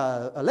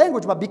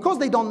language, but because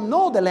they don't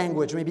know the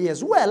language maybe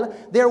as well,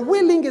 they're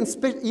willing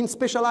in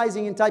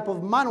specializing in type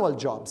of manual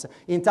jobs,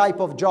 in type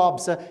of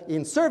jobs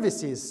in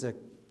services,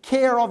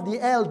 care of the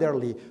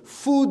elderly,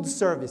 food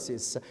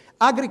services,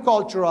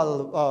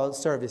 agricultural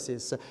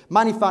services,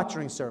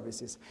 manufacturing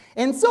services.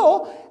 And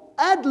so,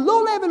 at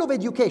low level of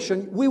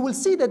education, we will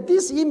see that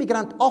these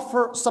immigrants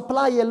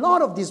supply a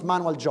lot of this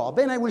manual job.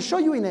 And I will show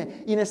you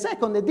in a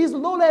second that this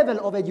low level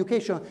of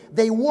education,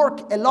 they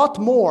work a lot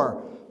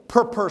more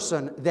per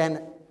person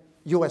than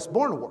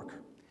US-born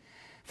worker.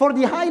 For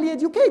the highly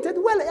educated,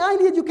 well,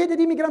 highly educated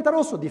immigrants are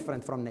also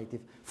different from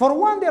native. For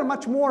one, they're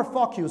much more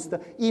focused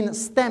in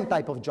STEM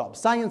type of jobs,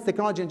 science,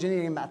 technology,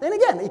 engineering, and math. And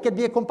again, it can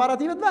be a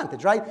comparative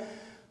advantage, right?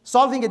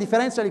 Solving a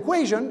differential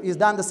equation is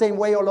done the same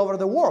way all over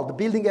the world.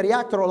 Building a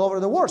reactor all over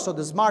the world, so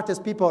the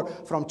smartest people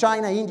from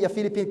China, India,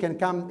 Philippines can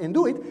come and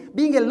do it.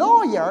 Being a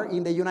lawyer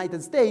in the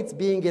United States,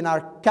 being an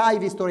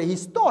archivist or a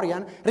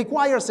historian,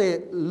 requires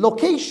a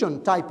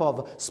location type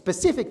of,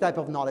 specific type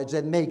of knowledge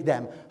that make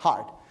them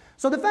hard.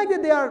 So the fact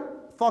that they are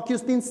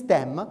focused in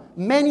STEM,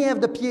 many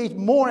have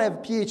more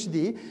have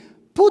PhD,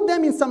 put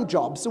them in some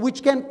jobs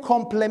which can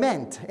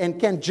complement and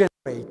can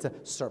generate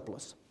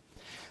surplus.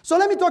 So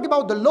let me talk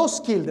about the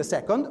low-skilled a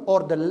second,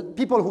 or the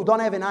people who don't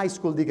have an high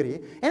school degree.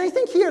 And I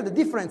think here the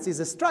difference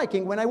is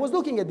striking. When I was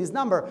looking at this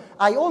number,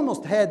 I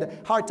almost had a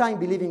hard time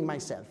believing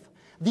myself.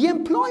 The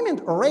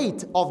employment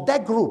rate of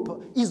that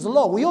group is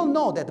low. We all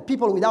know that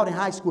people without a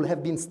high school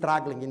have been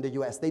struggling in the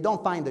US. They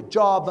don't find a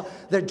job.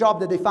 Their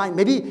job that they find,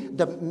 maybe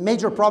the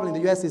major problem in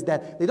the US is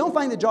that they don't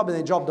find a job and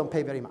the job don't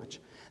pay very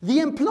much. The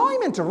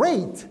employment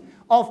rate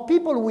of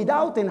people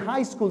without a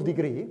high school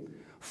degree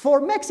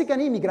for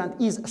Mexican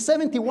immigrant is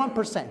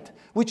 71%,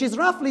 which is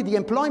roughly the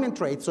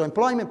employment rate, so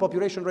employment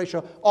population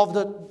ratio of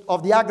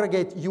the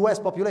aggregate US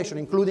population,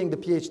 including the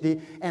PhD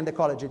and the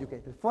college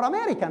educated. For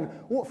American,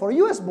 for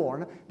US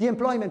born, the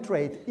employment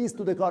rate is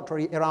to the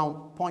contrary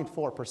around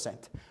 0.4%,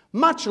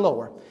 much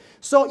lower.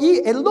 So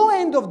a low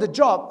end of the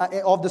job,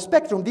 of the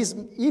spectrum, these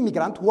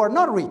immigrants who are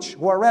not rich,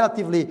 who are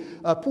relatively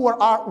poor,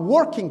 are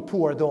working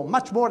poor though,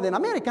 much more than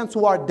Americans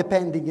who are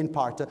depending in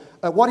part.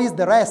 What is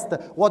the rest?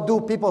 What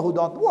do people who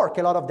don't work?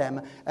 A lot of them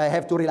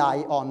have to rely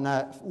on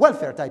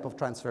welfare type of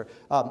transfer,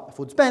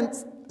 food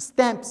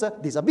stamps,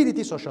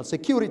 disability, social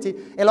security.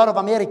 A lot of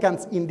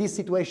Americans in this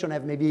situation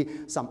have maybe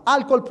some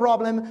alcohol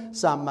problem,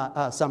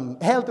 some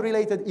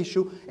health-related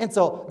issue, and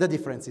so the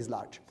difference is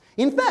large.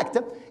 In fact,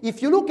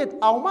 if you look at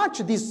how much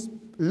these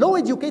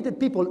low-educated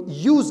people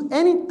use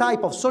any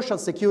type of social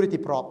security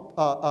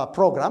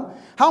program,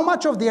 how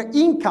much of their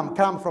income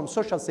comes from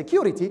social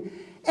security,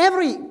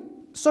 every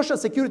social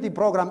security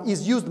program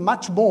is used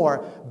much more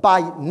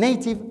by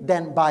native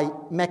than by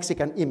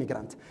Mexican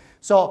immigrant.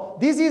 So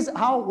this is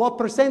what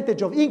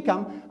percentage of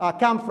income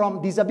come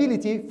from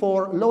disability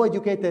for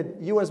low-educated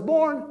US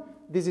born.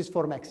 This is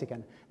for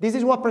Mexican. This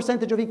is what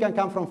percentage of income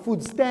come from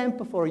food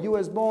stamp for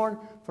US born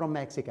from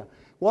Mexico.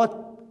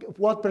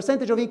 What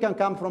percentage of income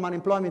come from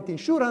unemployment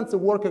insurance,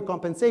 worker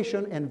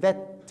compensation, and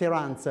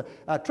veterans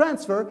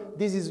transfer.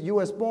 This is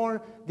US born,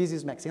 this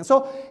is Mexican.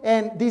 So,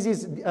 and this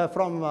is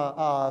from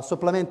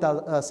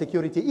supplemental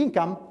security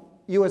income,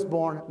 US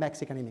born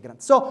Mexican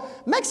immigrants. So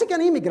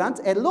Mexican immigrants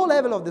at low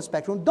level of the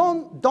spectrum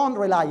don't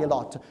rely a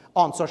lot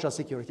on social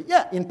security.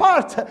 Yeah, in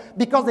part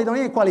because they don't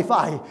even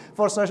qualify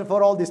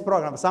for all these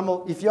programs.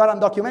 If you are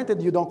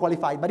undocumented, you don't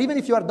qualify. But even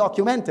if you are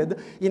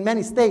documented, in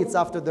many states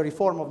after the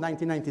reform of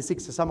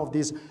 1996, some of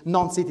these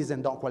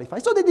non-citizens don't qualify.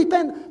 So they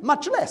depend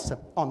much less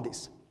on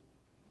this.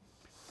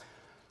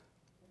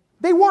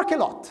 They work a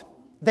lot.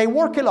 They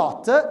work a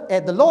lot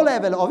at the low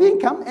level of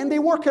income, and they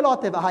work a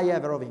lot at the high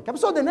level of income.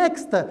 So the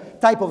next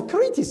type of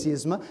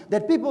criticism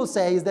that people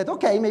say is that,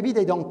 okay, maybe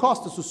they don't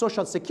cost to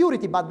Social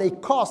Security, but they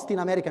cost in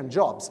American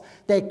jobs.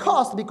 They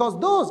cost because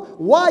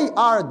why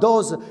are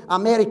those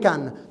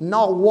American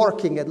not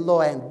working at low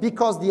end?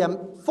 Because the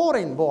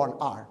foreign-born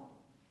are.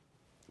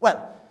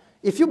 Well,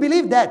 if you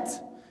believe that,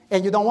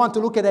 and you don't want to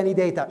look at any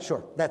data,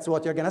 sure, that's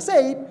what you're going to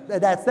say.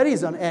 That's the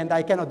reason, and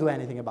I cannot do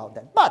anything about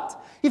that.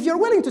 But if you're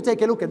willing to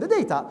take a look at the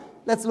data,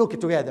 let's look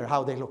together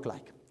how they look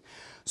like.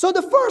 So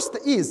the first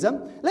is,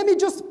 let me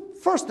just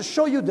first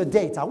show you the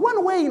data.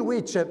 One way in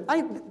which,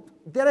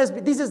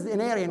 this is an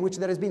area in which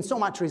there has been so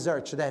much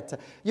research that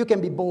you can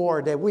be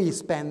bored. We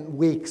spend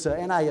weeks,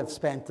 and I have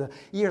spent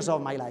years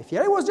of my life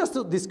here. It was just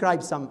to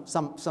describe some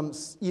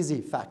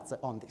easy facts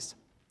on this,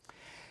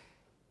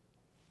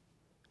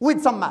 with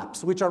some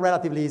maps, which are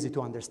relatively easy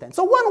to understand.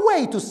 So one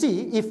way to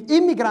see if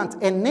immigrants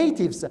and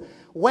natives,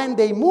 when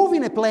they move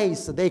in a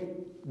place,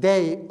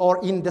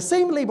 or in the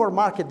same labor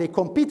market, they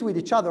compete with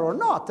each other or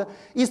not,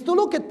 is to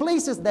look at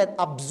places that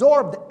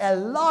absorbed a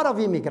lot of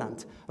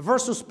immigrant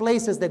versus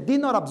places that did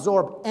not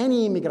absorb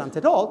any immigrant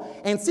at all,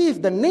 and see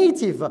if the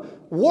native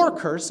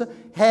workers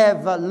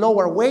have a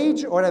lower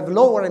wage or have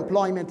lower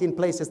employment in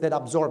places that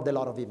absorbed a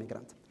lot of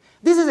immigrant.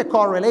 This is a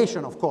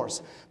correlation, of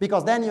course,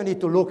 because then you need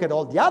to look at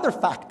all the other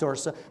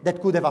factors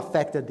that could have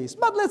affected this.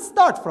 But let's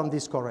start from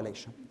this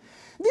correlation.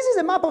 This is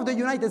a map of the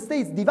United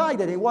States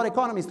divided in what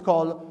economists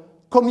call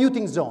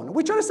commuting zone,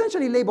 which are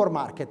essentially labor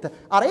market,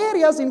 are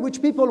areas in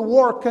which people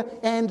work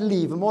and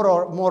live more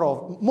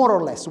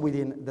or less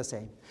within the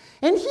same.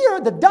 And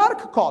here, the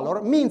dark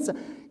color means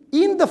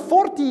in the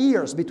 40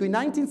 years between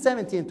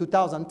 1970 and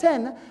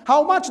 2010,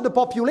 how much the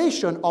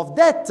population of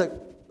that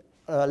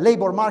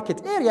labor market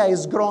area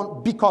is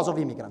grown because of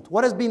immigrants.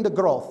 What has been the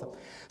growth?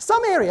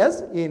 Some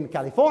areas in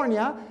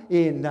California,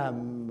 in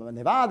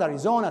Nevada,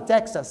 Arizona,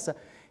 Texas,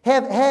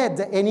 have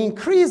had an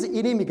increase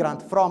in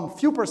immigrant from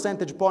few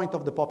percentage point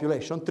of the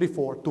population,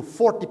 3-4, to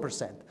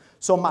 40%,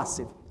 so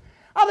massive.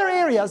 Other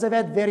areas have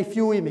had very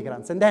few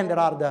immigrants, and then there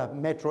are the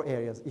metro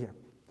areas here.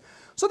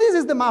 So this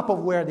is the map of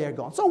where they're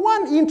gone. So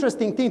one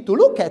interesting thing to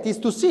look at is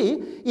to see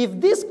if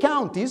these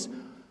counties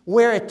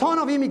where a ton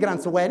of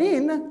immigrants went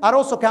in are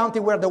also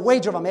counties where the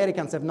wage of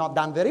Americans have not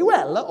done very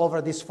well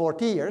over these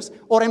 40 years,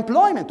 or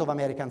employment of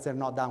Americans have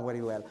not done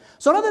very well.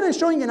 So rather than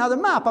showing another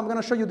map, I'm going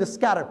to show you the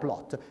scatter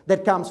plot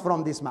that comes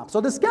from this map.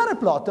 So the scatter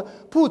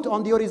plot put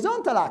on the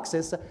horizontal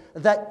axis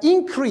the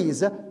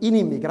increase in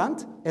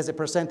immigrant as a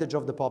percentage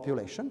of the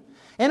population,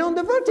 and on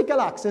the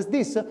vertical axis,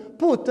 this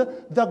put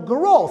the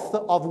growth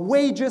of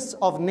wages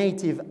of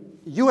native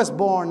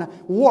US-born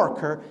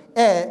worker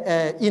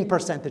in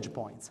percentage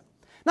points.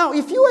 Now,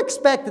 if you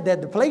expect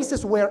that the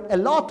places where a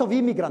lot of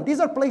immigrants, these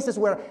are places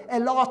where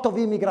a lot of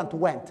immigrants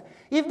went,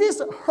 if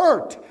this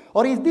hurt,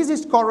 or if this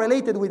is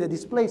correlated with the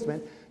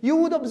displacement, you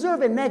would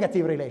observe a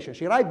negative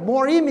relationship, right?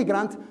 More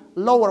immigrant,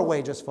 lower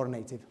wages for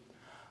native.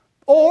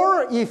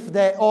 Or if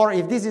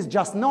this is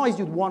just noise,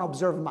 you'd want to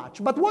observe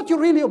much. But what you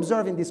really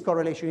observe in this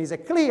correlation is a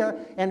clear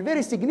and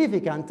very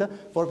significant,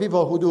 for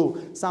people who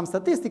do some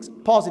statistics,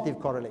 positive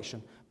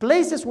correlation.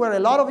 Places where a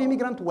lot of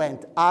immigrants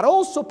went are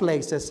also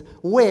places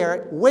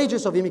where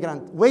wages of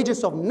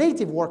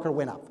native worker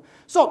went up.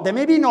 So there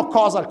may be no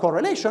causal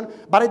correlation,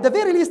 but at the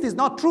very least it's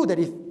not true that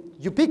if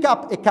you pick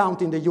up a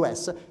county in the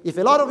US, if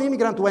a lot of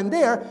immigrants went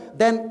there,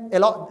 then a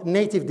lot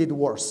native did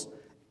worse.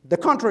 The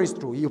contrary is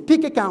true. You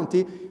pick a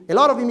county, a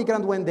lot of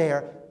immigrants went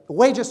there,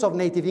 wages of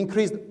native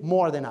increased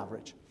more than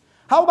average.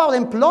 How about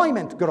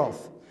employment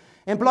growth?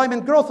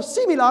 Employment growth,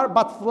 similar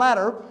but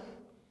flatter.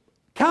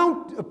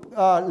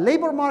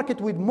 Labor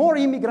market with more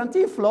immigrant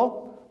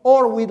inflow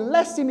or with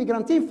less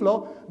immigrant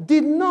inflow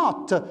did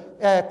not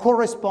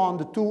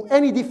correspond to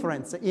any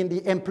difference in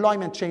the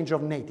employment change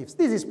of natives.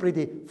 This is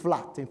pretty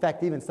flat. In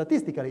fact, even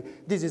statistically,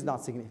 this is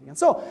not significant.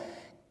 So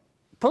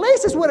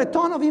places where a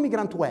ton of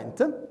immigrants went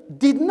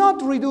did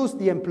not reduce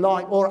the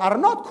or are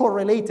not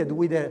correlated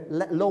with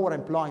a lower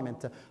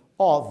employment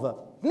of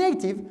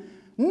native,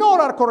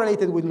 nor are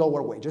correlated with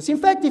lower wages. In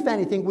fact, if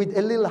anything, with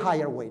a little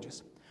higher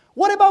wages.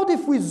 What about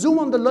if we zoom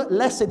on the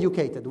less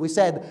educated? We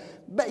said,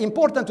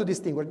 important to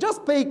distinguish.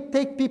 Just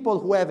take people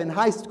who have a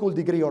high school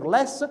degree or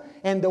less,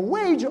 and the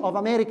wage of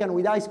American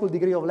with high school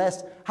degree or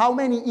less, how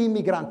many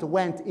immigrants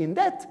went in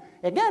that?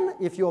 Again,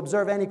 if you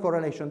observe any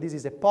correlation, this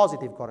is a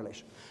positive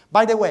correlation.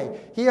 By the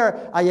way,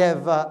 here I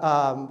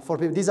have, for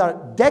people, these are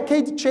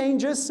decade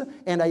changes,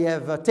 and I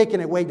have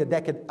taken away the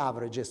decade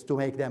averages to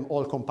make them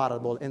all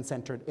comparable and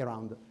centered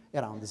around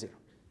zero.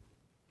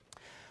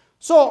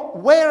 So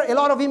where a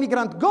lot of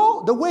immigrants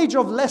go, the wage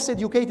of less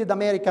educated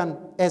American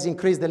has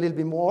increased a little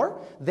bit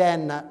more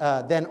than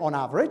on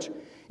average.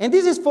 And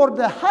this is for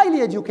the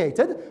highly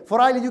educated. For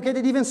highly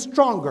educated, even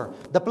stronger.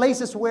 The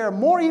places where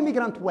more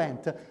immigrants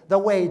went, the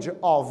wage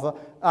of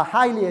a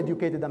highly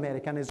educated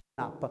American has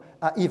gone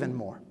up even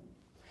more.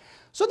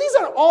 So these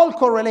are all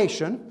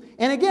correlation.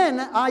 And again,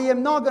 I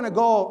am not going to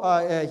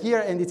go here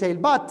in detail,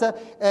 but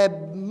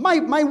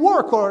my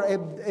work, or a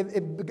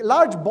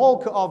large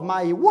bulk of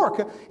my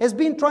work, has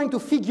been trying to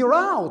figure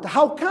out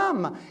how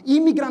come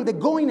immigrants that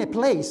go in a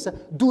place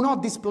do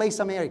not displace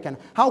American.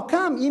 How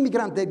come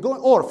immigrants that go,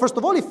 or first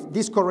of all, if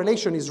this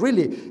correlation is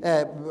really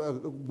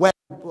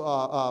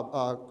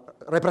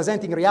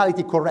representing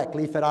reality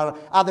correctly, if there are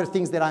other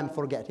things that I'm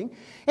forgetting.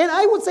 And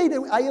I would say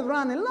that I have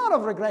run a lot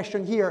of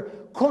regression here,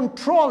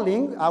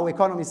 controlling, how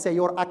economists say,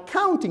 or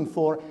accounting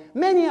for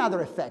many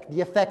other effects.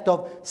 The effect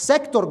of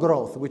sector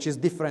growth, which is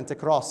different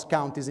across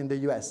counties in the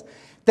US.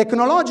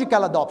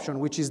 Technological adoption,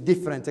 which is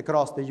different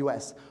across the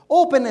US.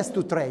 Openness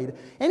to trade.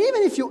 And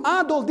even if you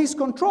add all this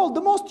control,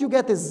 the most you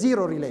get is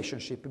zero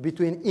relationship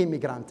between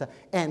immigrant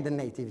and the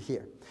native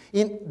here,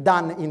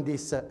 done in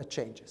these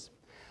changes.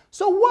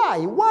 So why?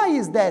 Why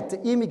is that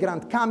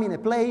immigrant come in a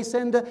place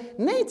and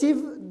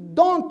native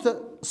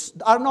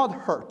are not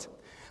hurt?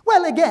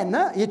 Well, again,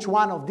 each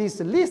one of these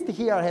lists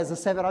here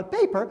has several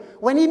papers.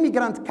 When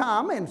immigrants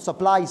come and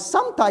supply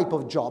some type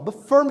of job,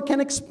 firm can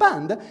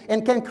expand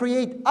and can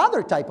create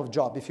other type of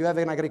job. If you have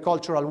an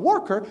agricultural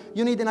worker,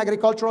 you need an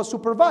agricultural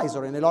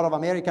supervisor, and a lot of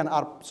Americans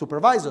are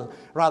supervisors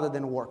rather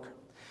than worker.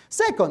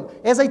 Second,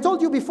 as I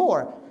told you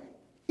before,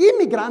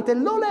 immigrants at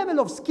low level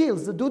of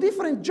skills do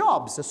different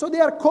jobs, so they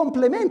are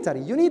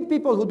complementary. You need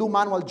people who do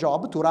manual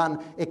job to run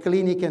a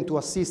clinic and to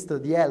assist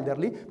the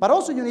elderly, but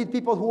also you need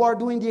people who are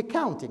doing the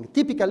accounting.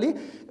 Typically,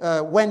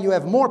 when you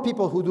have more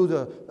people who do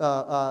the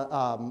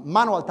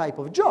manual type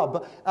of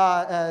job,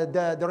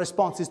 the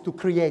response is to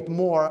create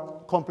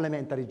more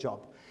complementary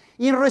jobs.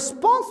 In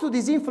response to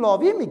this inflow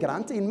of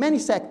immigrants, in many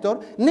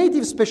sectors,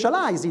 natives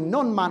specialize in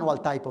non-manual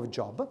type of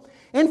job.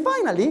 And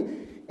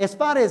finally, as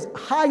far as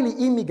highly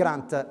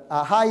immigrant,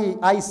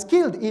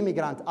 high-skilled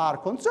immigrants are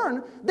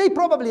concerned, they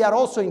probably are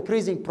also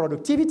increasing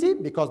productivity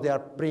because they are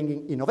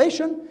bringing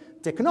innovation,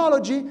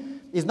 technology.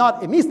 It's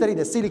not a mystery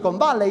that Silicon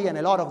Valley and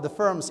a lot of the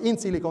firms in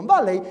Silicon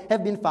Valley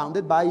have been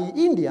founded by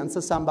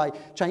Indians, some by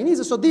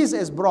Chinese. So this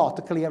has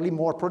brought clearly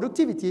more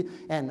productivity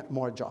and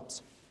more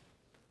jobs.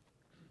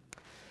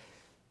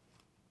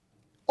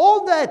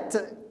 All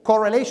that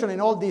correlation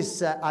and all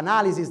this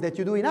analysis that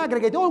you do in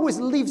aggregate always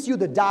leaves you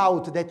the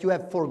doubt that you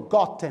have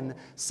forgotten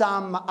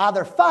some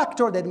other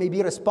factor that may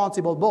be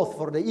responsible both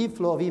for the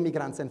inflow of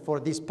immigrants and for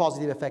this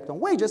positive effect on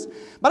wages.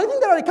 But I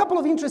think there are a couple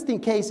of interesting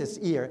cases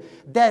here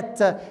that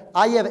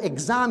I have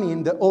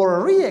examined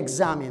or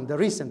re-examined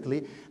recently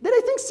that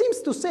I think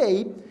seems to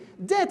say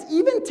that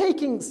even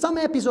taking some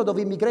episode of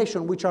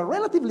immigration which are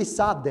relatively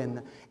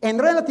sudden and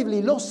relatively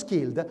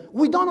low-skilled,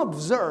 we don't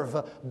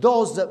observe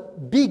those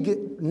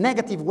big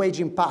negative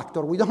wage impact,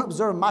 or we don't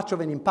observe much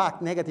of an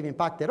impact, negative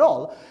impact at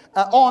all,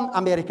 on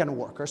American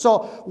workers.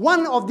 So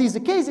one of these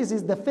cases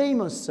is the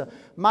famous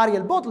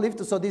Mariel boat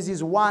lift. So this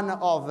is one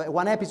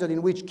episode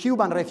in which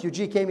Cuban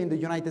refugee came in the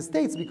United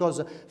States because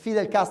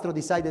Fidel Castro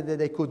decided that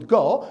they could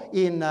go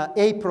in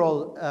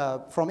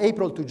from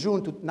April to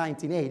June to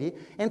 1980.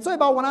 And so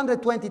about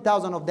 120,000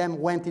 of them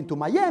went into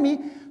Miami.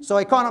 So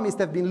economists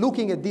have been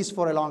looking at this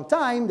for a long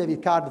time.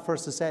 David Card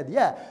first said,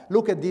 yeah,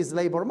 look at these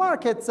labor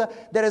markets.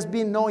 There has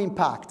been no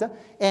impact.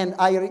 And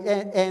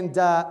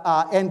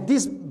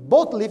this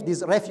boat lift,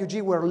 these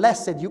refugees were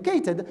less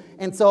educated.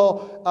 And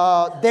so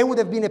they would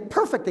have been a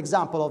perfect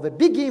example of a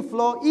big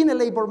inflow in a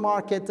labor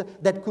market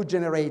that could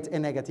generate a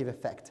negative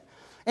effect.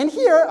 And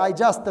here,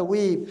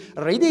 we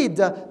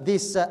redid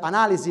this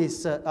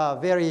analysis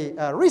very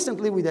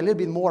recently with a little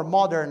bit more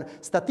modern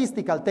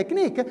statistical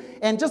technique,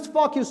 and just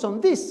focus on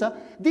this.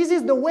 This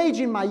is the wage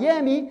in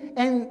Miami,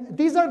 and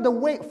these are the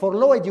for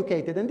low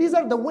educated, and these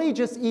are the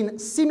wages in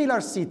similar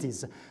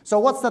cities. So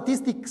what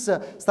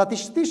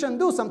statisticians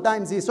do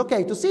sometimes is,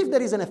 okay, to see if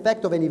there is an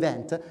effect of an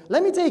event,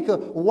 let me take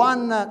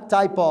one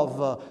type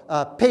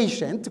of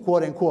patient,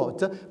 quote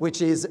unquote,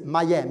 which is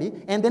Miami,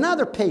 and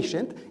another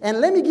patient,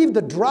 and let me give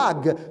the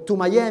drug to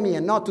Miami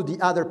and not to the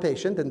other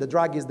patient, and the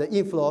drug is the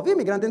inflow of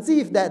immigrants, and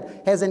see if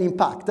that has an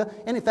impact.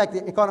 And in fact,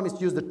 the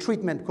economists use the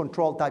treatment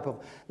control type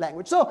of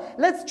language. So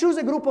let's choose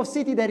a group of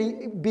cities that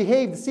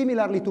behaved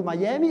similarly to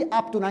Miami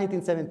up to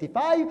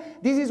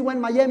 1975. This is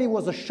when Miami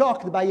was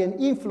shocked by an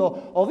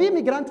inflow of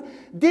immigrants.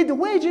 Did the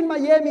wage in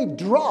Miami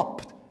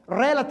drop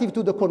relative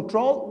to the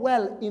control?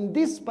 Well, in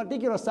this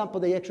particular sample,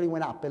 they actually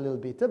went up a little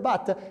bit,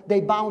 but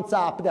they bounce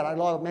up. There are a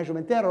lot of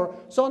measurement error.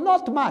 So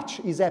not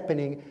much is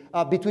happening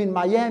between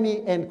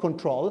Miami and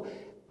control.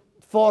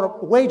 For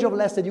wage of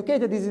less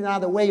educated, this is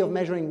another way of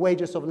measuring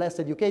wages of less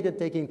educated,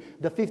 taking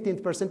the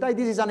 15th percentile.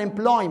 This is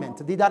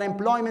unemployment. Did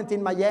unemployment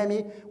in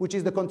Miami, which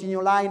is the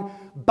continuum line,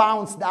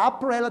 bounced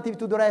up relative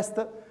to the rest?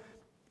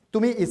 To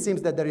me, it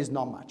seems that there is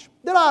not much.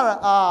 There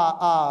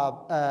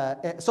are,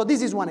 so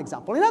this is one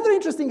example. Another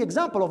interesting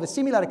example of a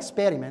similar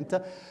experiment,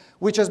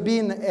 which has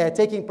been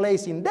taking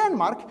place in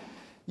Denmark.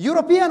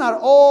 Europeans are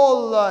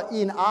all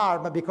in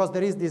arm because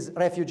there is this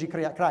refugee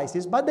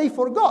crisis, but they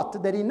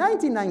forgot that in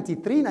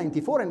 1993,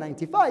 94, and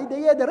 95,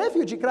 they had a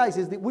refugee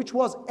crisis which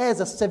was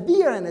as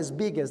severe and as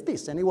big as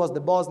this, and it was the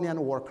Bosnian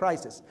War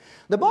crisis.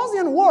 The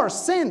Bosnian War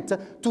sent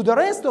to the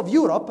rest of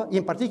Europe,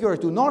 in particular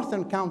to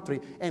northern country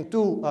and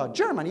to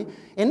Germany,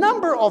 a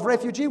number of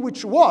refugees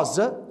which was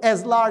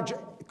as large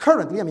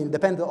currently, I mean,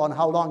 depending on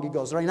how long it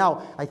goes. Right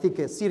now, I think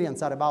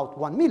Syrians are about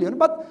 1 million,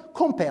 but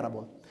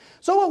comparable.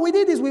 So what we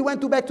did is we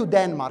went back to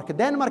Denmark.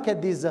 Denmark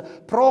had this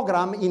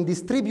program in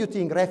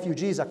distributing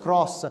refugees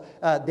across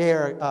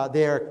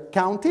their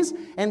counties.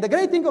 And the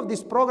great thing of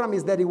this program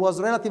is that it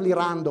was relatively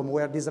random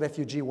where this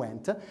refugee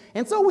went.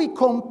 And so we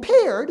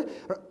compared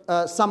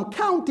some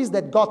counties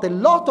that got a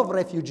lot of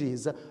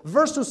refugees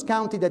versus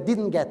counties that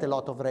didn't get a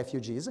lot of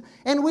refugees.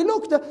 And we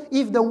looked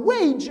if the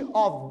wage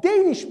of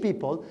Danish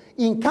people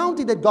in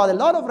counties that got a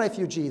lot of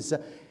refugees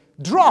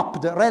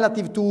dropped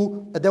relative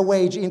to the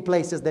wage in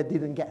places that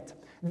didn't get.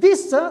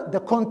 This,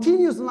 the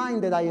continuous line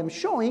that I am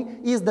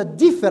showing, is the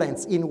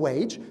difference in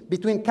wage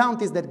between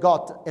counties that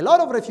got a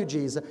lot of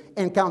refugees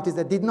and counties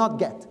that did not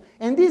get.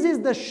 And this is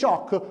the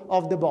shock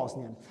of the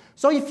Bosnian.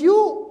 So if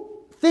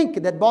you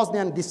think that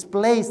Bosnian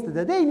displaced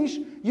the Danish,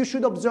 you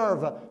should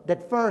observe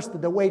that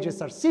first the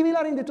wages are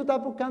similar in the two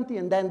types of countries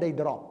and then they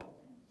drop.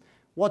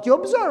 What you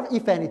observe,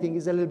 if anything,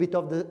 is a little bit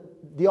of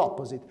the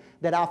opposite,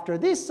 that after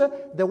this,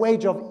 the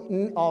wage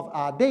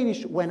of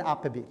Danish went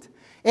up a bit.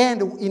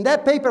 And in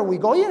that paper, we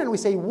go in and we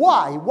say,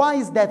 why? Why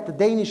is that the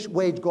Danish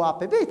wage go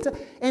up a bit?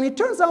 And it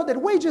turns out that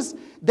wages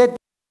that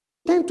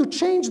tend to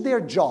change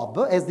their job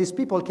as these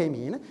people came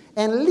in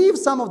and leave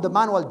some of the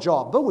manual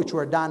job, which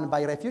were done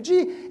by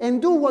refugee, and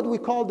do what we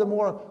call the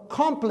more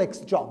complex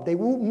job. They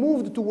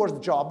moved towards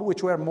job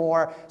which were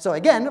more, so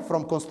again,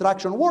 from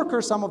construction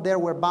workers, some of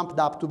them were bumped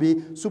up to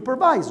be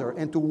supervisor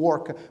and to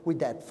work with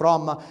that.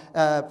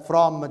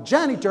 From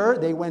janitor,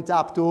 they went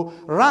up to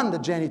run the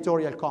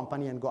janitorial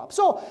company and go up.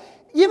 So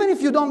even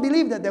if you don't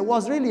believe that there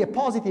was really a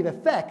positive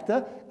effect,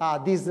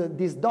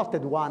 these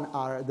dotted one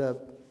are the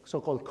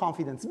so-called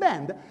confidence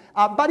band.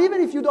 But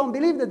even if you don't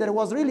believe that there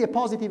was really a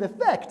positive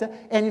effect,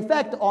 and in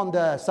fact on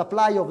the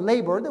supply of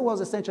labor there was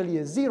essentially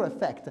a zero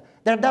effect,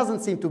 there doesn't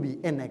seem to be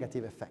a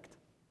negative effect.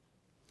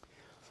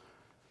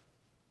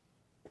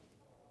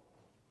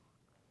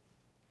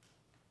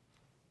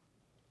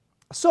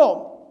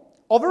 So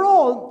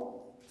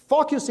overall,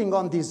 focusing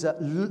on this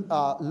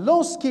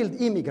low-skilled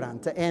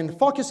immigrant and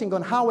focusing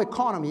on how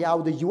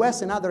the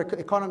US and other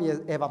economies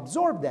have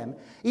absorbed them,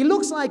 it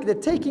looks like they're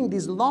taking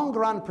this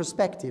long-run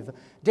perspective.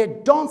 There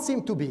don't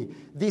seem to be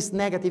this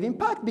negative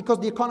impact because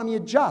the economy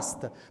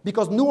adjusts,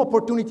 because new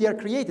opportunities are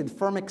created,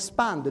 firms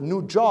expand,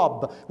 new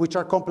jobs which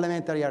are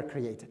complementary are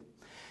created.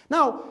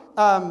 Now,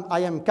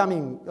 I am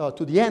coming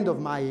to the end of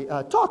my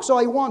talk, so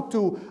I want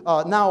to,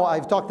 now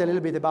I've talked a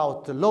little bit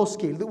about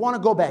low-skilled, I want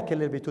to go back a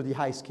little bit to the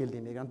high-skilled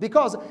immigrant,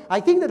 because I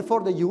think that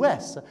for the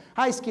US,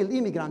 high-skilled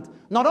immigrants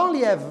not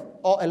only have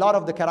a lot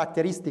of the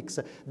characteristics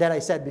that I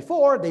said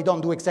before, they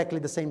don't do exactly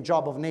the same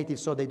job of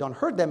natives, so they don't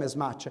hurt them as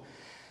much,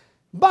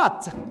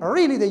 but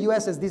really the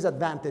US has this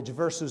advantage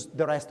versus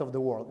the rest of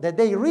the world, that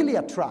they really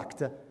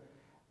attract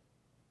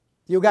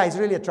you guys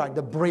really attract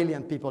the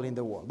brilliant people in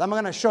the world. I'm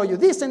going to show you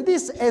this, and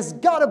this has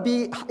got to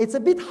be, it's a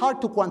bit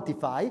hard to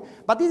quantify,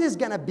 but this is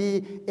going to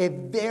be a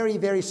very,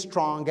 very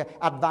strong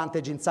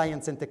advantage in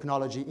science and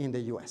technology in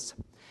the US.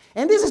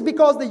 And this is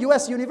because the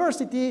US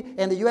University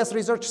and the US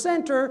Research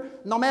Center,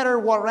 no matter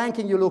what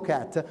ranking you look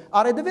at,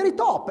 are at the very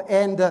top,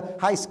 and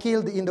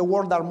high-skilled in the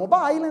world are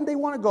mobile, and they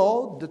want to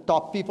go, the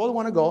top people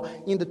want to go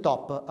in the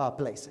top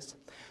places.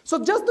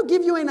 So just to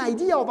give you an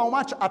idea of how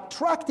much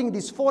attracting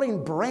these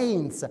foreign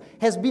brains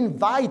has been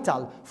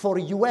vital for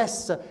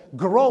US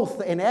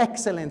growth and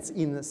excellence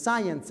in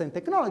science and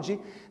technology,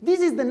 this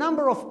is the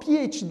number of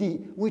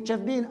PhD which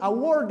have been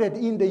awarded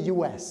in the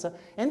US.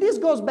 And this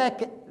goes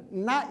back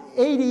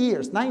 80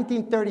 years,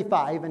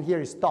 1935, and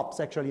here it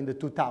stops actually in the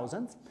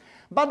 2000s.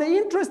 But the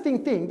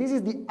interesting thing, this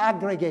is the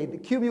aggregate, the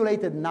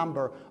cumulated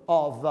number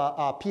of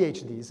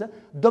PhDs.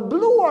 The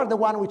blue are the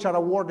ones which are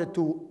awarded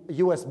to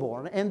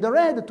US-born, and the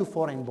red to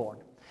foreign-born.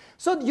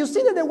 So you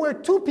see that there were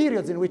two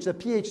periods in which the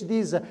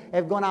PhDs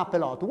have gone up a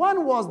lot.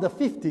 One was the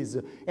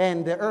 50s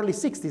and the early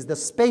 60s, the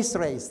space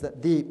race,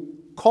 the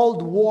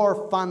Cold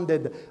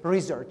War-funded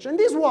research. And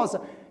this was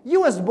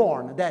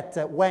US-born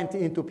that went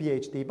into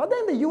PhD. But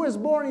then the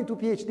US-born into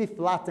PhD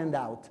flattened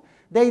out.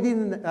 They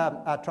didn't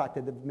attract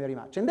it very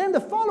much. And then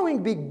the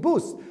following big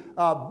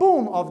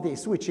boom of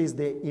this, which is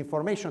the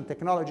information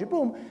technology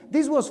boom,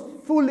 this was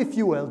fully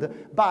fueled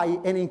by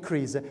an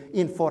increase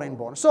in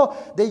foreign-born. So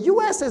the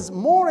US has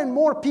more and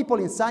more people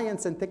in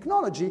science and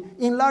technology,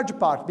 in large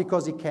part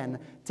because it can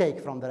take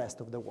from the rest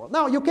of the world.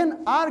 Now, you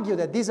can argue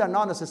that these are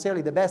not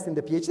necessarily the best in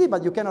the PhD,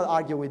 but you cannot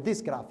argue with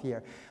this graph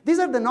here. These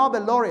are the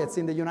Nobel laureates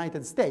in the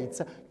United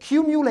States,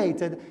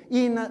 cumulated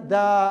in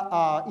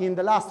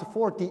the last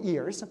 40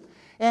 years.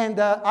 And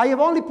I have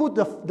only put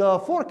the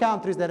 4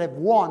 countries that have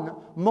won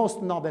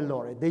most Nobel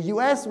laureate. The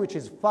US, which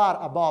is far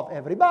above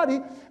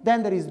everybody.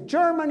 Then there is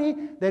Germany,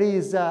 there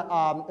is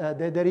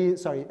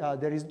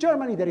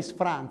Germany, there is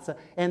France,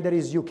 and there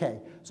is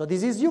UK. So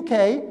this is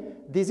UK,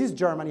 this is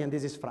Germany, and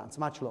this is France,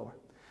 much lower.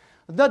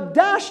 The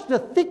dashed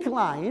thick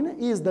line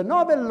is the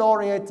Nobel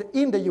laureate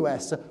in the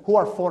US who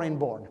are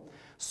foreign-born.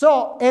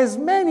 So as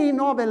many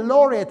Nobel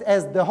laureates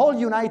as the whole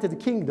United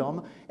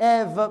Kingdom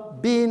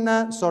have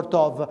been sort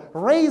of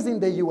raised in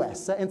the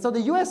US. And so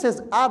the US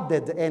has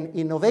added an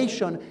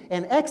innovation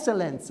and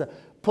excellence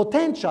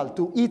potential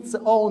to its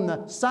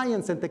own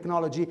science and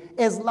technology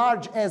as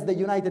large as the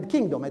United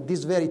Kingdom at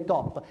this very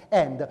top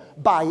end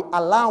by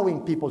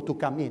allowing people to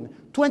come in.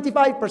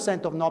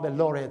 25% of Nobel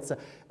laureates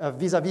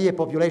vis-a-vis a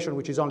population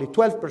which is only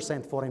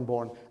 12%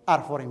 foreign-born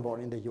are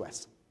foreign-born in the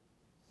US.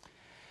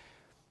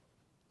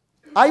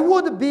 I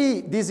would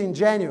be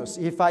disingenuous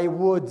if I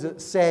would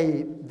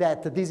say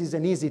that this is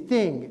an easy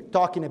thing,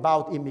 talking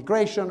about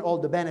immigration, all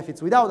the benefits,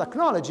 without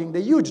acknowledging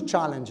the huge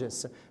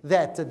challenges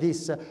that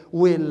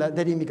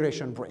that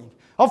immigration brings.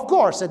 Of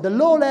course, at the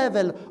low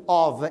level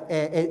of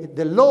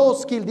the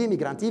low-skilled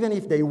immigrant, even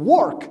if they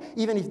work,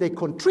 even if they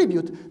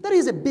contribute, there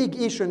is a big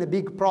issue and a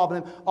big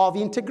problem of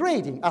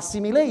integrating,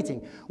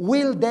 assimilating.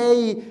 Will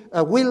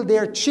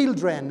their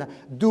children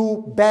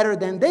do better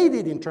than they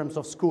did in terms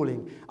of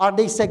schooling? Are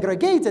they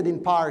segregated in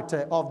part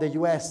of the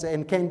US,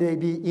 and can they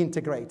be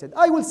integrated?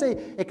 I will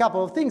say a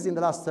couple of things in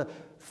the last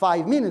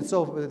 5 minutes,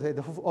 so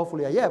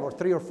hopefully I have, or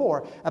 3 or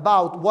 4,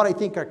 about what I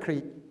think are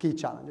key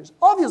challenges.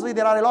 Obviously,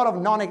 there are a lot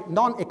of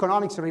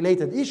non-economics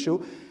related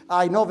issues.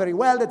 I know very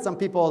well that some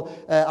people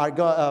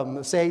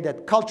say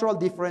that cultural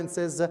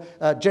differences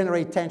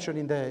generate tension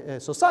in the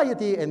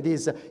society, and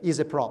this is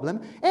a problem.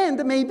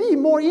 And maybe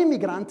more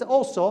immigrant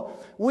also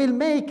will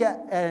make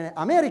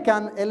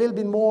American a little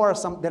bit more,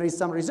 there is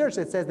some research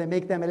that says they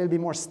make them a little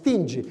bit more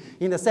stingy,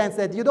 in the sense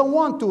that you don't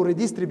want to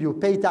redistribute,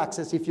 pay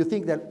taxes if you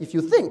think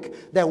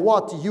that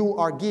what you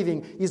are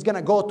giving is going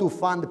to go to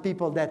fund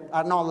people that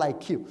are not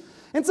like you.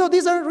 And so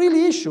these are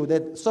really issues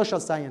that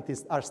social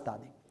scientists are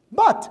studying.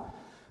 But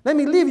let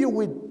me leave you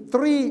with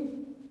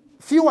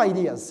few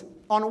ideas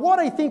on what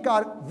I think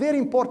are very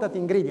important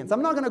ingredients.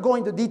 I'm not going to go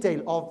into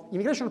detail of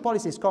immigration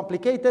policy is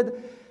complicated,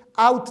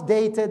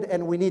 outdated,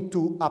 and we need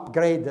to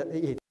upgrade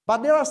it.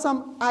 But there are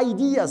some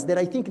ideas that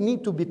I think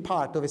need to be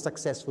part of a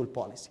successful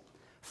policy.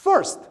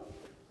 First,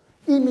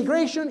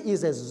 immigration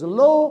is a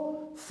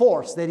slow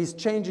force that is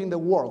changing the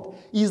world.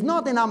 It's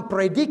not an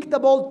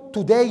unpredictable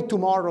today,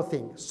 tomorrow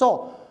thing.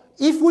 So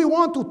if we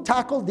want to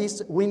tackle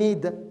this, we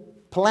need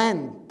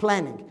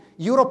planning.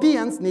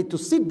 Europeans need to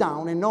sit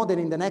down and know that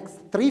in the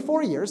next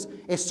 3-4 years,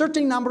 a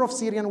certain number of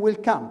Syrians will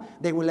come.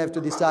 They will have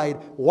to decide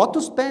what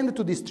to spend,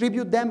 to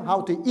distribute them,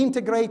 how to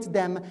integrate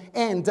them,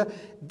 and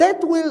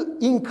that will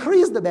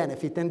increase the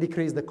benefit and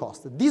decrease the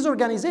cost.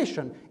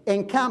 Disorganization,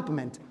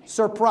 encampment,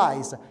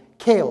 surprise,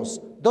 chaos,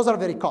 those are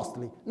very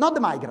costly. Not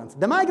the migrants.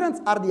 The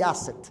migrants are the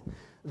asset.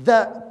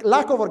 The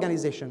lack of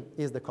organization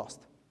is the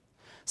cost.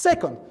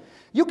 Second,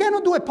 you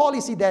cannot do a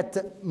policy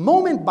that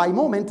moment by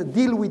moment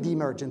deal with the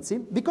emergency,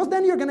 because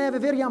then you're going to have a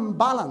very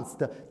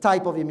unbalanced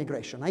type of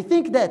immigration. I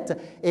think that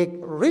a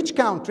rich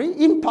country,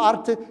 in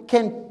part,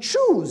 can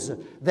choose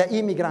the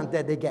immigrant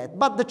that they get,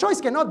 but the choice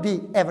cannot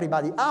be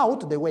everybody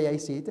out, the way I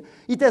see it.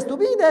 It has to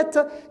be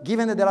that,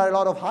 given that there are a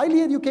lot of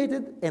highly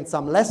educated and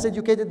some less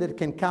educated that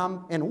can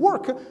come and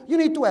work, you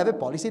need to have a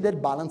policy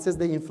that balances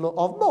the inflow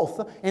of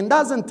both and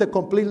doesn't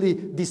completely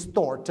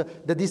distort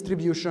the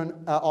distribution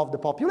of the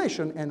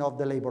population and of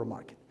the labor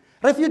market.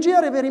 Refugees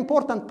are a very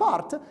important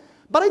part,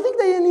 but I think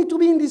they need to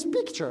be in this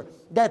picture,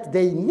 that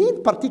they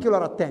need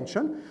particular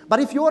attention. But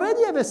if you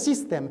already have a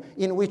system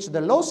in which the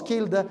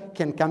low-skilled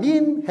can come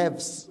in,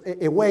 have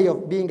a way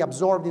of being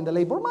absorbed in the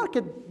labor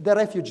market, the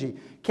refugee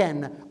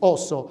can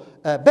also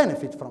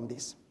benefit from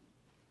this.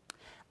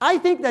 I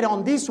think that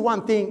on this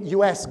one thing,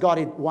 US got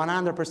it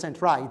 100%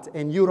 right,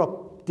 and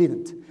Europe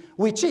didn't,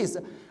 which is,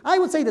 I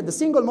would say that the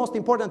single most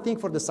important thing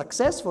for the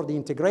success, for the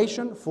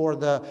integration, for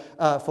the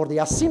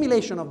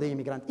assimilation of the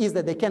immigrant is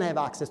that they can have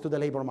access to the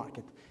labor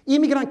market.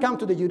 Immigrants come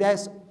to the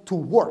US to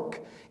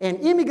work.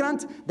 And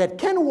immigrants that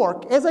can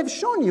work, as I've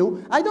shown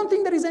you, I don't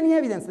think there is any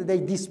evidence that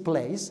they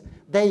displace,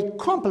 they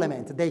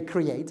complement, they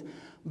create.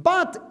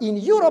 But in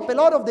Europe, a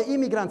lot of the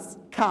immigrants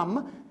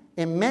come,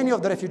 and many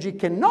of the refugees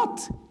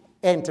cannot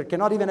enter,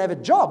 cannot even have a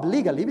job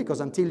legally,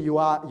 because until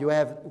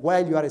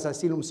while you are as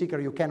asylum seeker,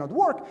 you cannot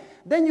work,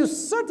 then you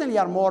certainly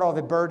are more of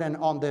a burden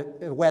on the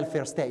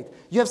welfare state.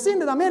 You have seen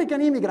that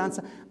American immigrants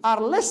are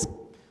less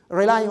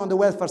relying on the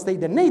welfare state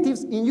than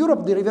natives. In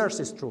Europe, the reverse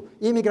is true.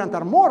 Immigrants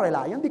are more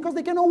reliant because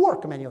they cannot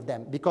work, many of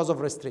them, because of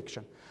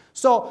restriction.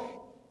 So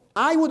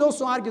I would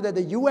also argue that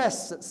the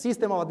US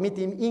system of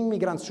admitting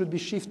immigrants should be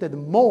shifted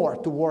more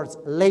towards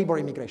labor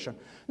immigration.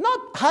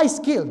 Not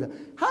high-skilled,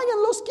 high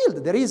and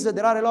low-skilled.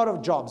 There are a lot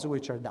of jobs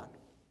which are done.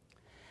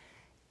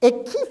 A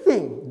key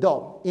thing,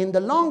 though, in the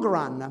long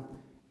run,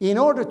 in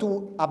order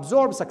to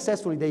absorb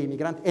successfully the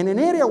immigrant, and an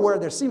area where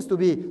there seems to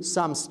be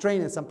some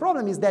strain and some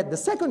problem, is that the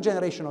second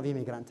generation of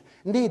immigrants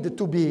need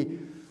to be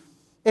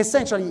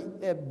essentially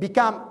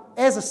become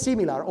as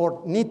similar,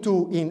 or need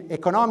to, in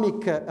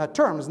economic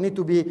terms, need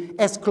to be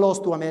as close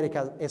to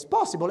America as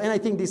possible. And I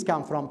think this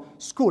comes from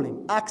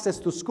schooling, access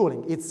to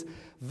schooling. It's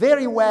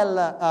very well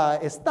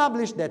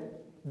established that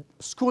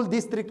school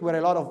districts where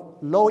a lot of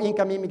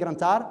low-income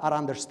immigrants are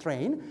under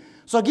strain.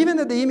 So given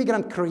that the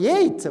immigrants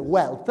create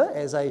wealth,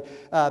 as I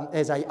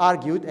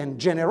argued, and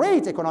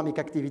generate economic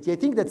activity, I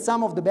think that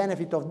some of the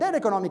benefit of that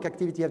economic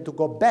activity have to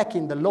go back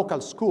in the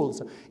local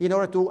schools in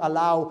order to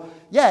allow,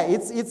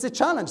 it's a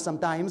challenge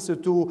sometimes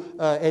to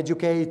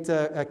educate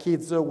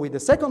kids with a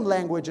second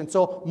language, and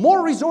so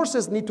more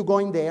resources need to go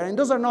in there, and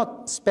those are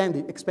not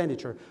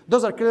expenditure.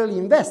 Those are clearly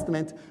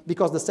investment,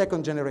 because the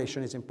second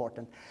generation is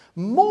important.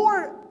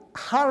 More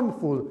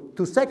harmful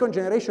to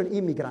second-generation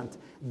immigrants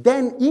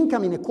than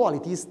income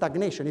inequality is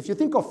stagnation. If you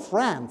think of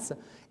France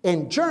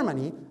and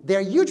Germany,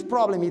 their huge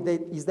problem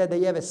is that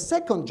they have a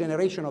second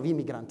generation of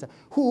immigrants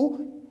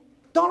who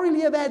don't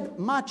really have had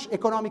much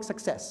economic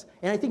success.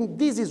 And I think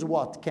this is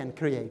what can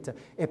create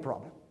a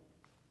problem.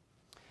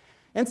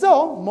 And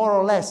so, more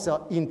or less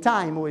in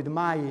time with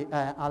my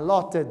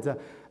allotted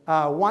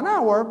 1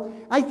 hour,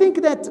 I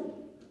think that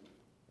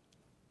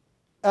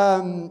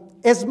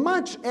as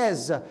much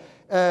as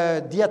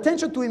the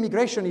attention to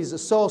immigration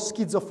is so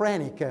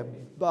schizophrenic.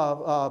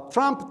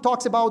 Trump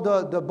talks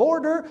about the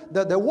border,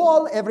 the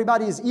wall.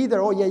 Everybody is either,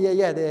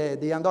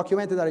 the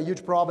undocumented are a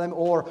huge problem,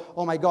 or,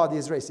 oh my God,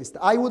 he's racist.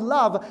 I would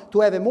love to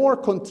have a more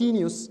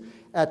continuous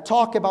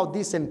talk about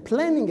this and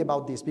planning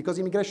about this, because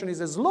immigration is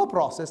a slow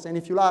process, and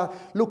if you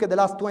look at the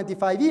last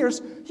 25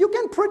 years, you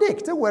can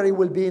predict where it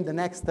will be in the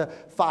next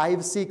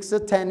 5, 6,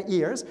 10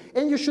 years,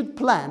 and you should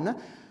plan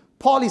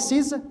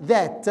policies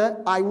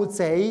that, I would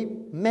say,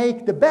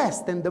 make the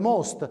best and the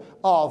most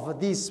of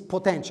this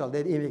potential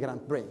that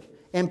immigrants bring.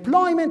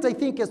 Employment, I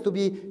think, has to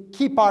be a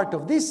key part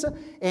of this,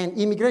 and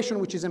immigration,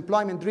 which is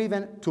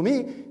employment-driven, to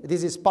me,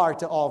 this is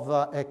part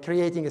of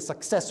creating a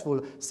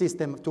successful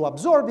system to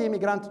absorb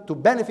immigrants, to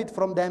benefit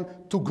from them,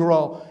 to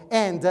grow.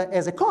 And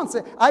as a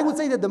concept, I would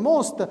say that the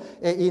most,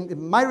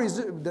 in my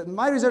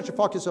research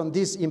focuses on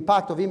this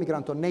impact of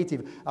immigrant on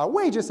native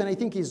wages, and I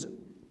think is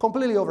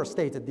completely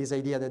overstated, this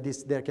idea that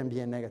there can be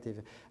a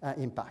negative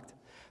impact.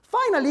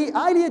 Finally,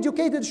 highly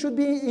educated should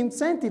be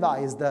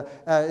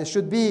incentivized,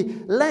 should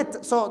be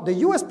let. So the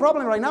US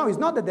problem right now is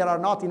not that there are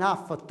not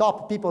enough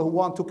top people who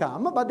want to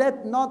come, but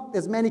that not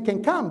as many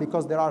can come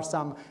because there are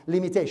some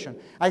limitation.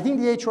 I think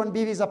the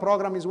H-1B visa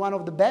program is one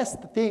of the best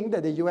things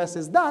that the US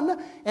has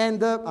done,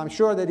 and I'm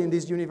sure that in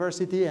this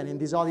university and in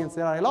this audience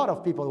there are a lot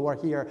of people who are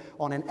here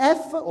on an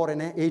F or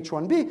an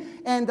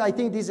H-1B, and I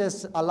think this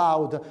has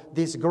allowed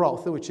this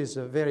growth, which is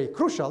very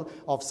crucial,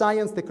 of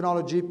science,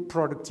 technology,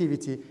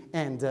 productivity,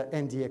 and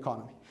the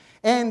economy.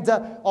 And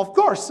of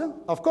course,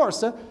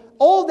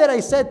 all that I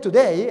said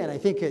today, and I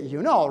think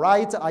you know,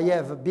 right, I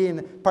have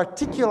been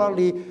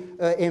particularly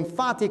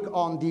emphatic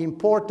on the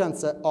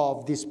importance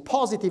of this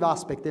positive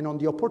aspect and on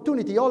the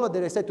opportunity. All of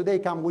that I said today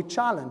come with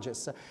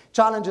challenges.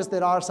 Challenges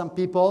that are, some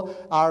people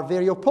are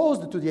very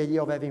opposed to the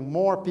idea of having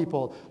more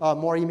people,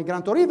 more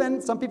immigrants, or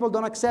even some people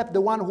don't accept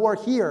the one who are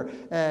here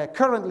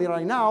currently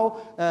right now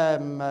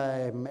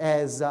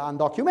as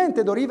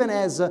undocumented, or even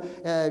as,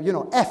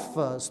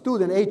 F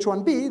student,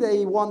 H-1B,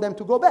 they want them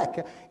to go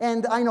back.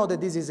 And I know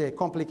that this is a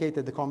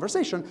complicated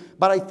conversation,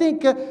 but I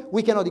think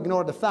we cannot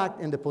ignore the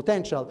fact and the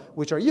potential,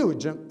 which are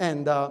huge. And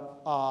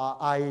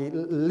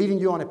leaving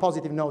you on a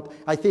positive note,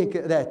 I think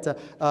that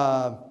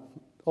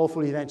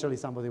hopefully eventually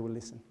somebody will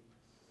listen.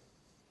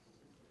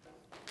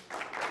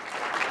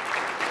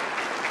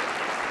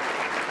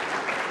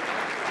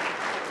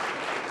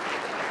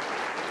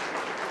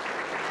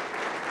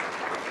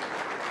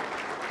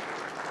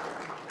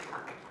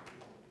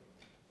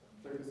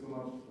 Thank you so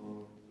much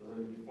for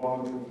very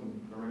informative and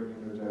very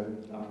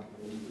energetic talk.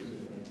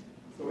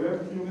 So we have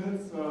a few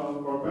minutes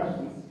for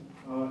questions.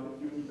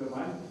 If you need the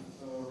mic,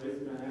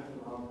 raise your hand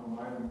and I'll come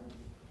by and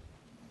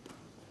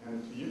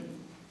hand it to you.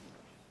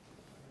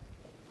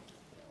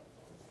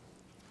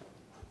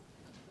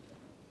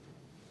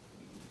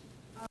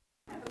 I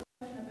have a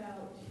question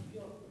about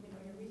your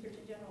research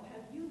in general.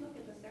 Have you looked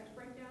at the sex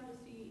breakdown to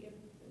see if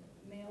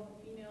male and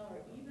female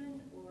are even,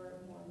 or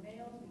more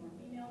males and more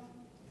females?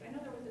 I know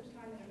there was a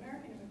time in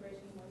American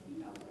immigration where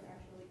females were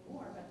actually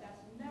more, but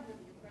that's never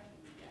the impression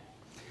you get.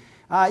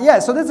 Yeah,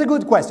 so that's a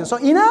good question. So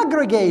in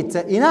aggregate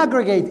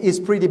is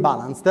pretty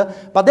balanced,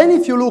 but then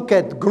if you look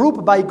at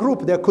group by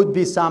group, there could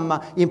be some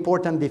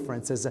important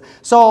differences.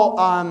 So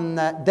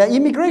the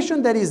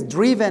immigration that is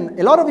driven,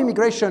 a lot of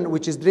immigration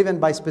which is driven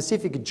by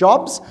specific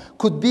jobs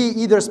could be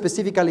either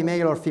specifically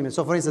male or female.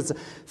 So for instance,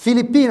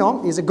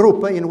 Filipino is a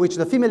group in which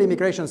the female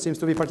immigration seems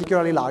to be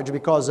particularly large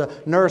because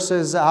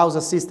nurses, house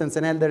assistants,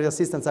 and elderly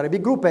assistants are a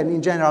big group, and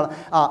in general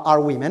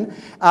are women,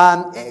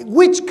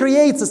 which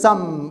creates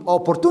some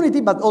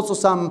opportunity, but also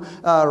some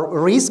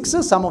risks.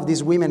 Some of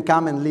these women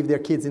come and leave their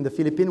kids in the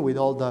Philippines with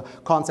all the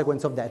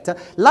consequence of that.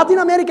 Latin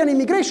American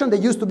immigration, they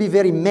used to be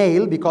very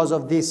male because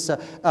of this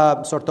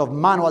sort of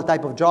manual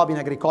type of job in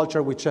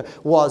agriculture, which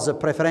was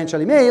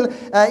preferentially male.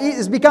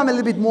 It's become a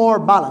little bit more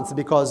balanced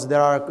because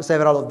there are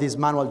several of these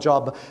manual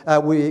jobs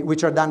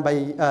which are done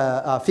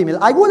by female.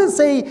 I wouldn't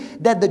say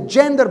that the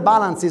gender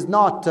balance is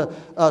not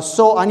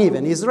so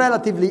uneven. It's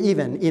relatively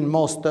even in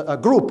most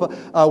group.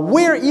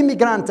 Where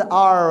immigrants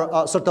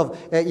are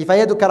if I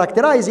had to characterize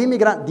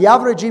immigrant, the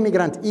average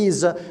immigrant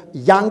is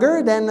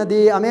younger than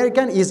the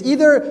American, is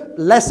either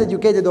less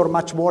educated or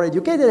much more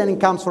educated, and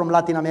it comes from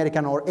Latin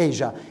American or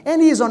Asia.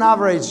 And is on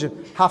average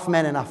half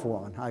man and half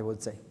woman, I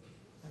would say.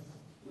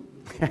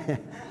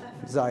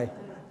 Sorry.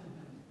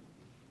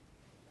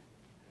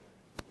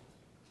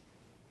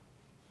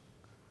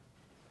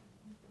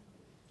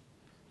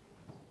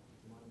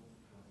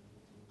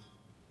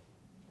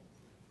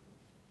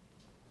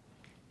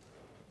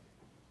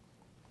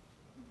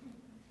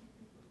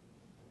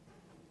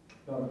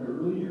 Doctor,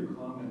 earlier in your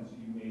comments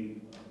you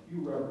made a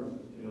few references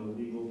to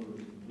illegal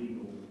versus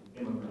legal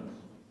immigrants.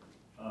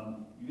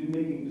 You didn't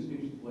make any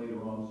distinctions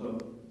later on, so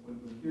when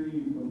we hear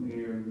you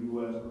compare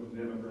U.S. versus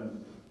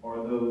immigrants,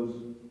 are those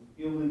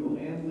illegal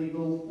and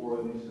legal, or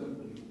are they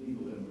simply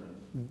legal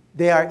immigrants?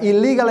 They are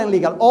illegal and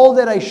legal. All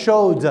that I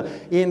showed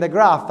in the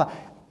graph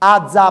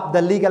adds up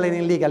the legal and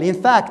illegal.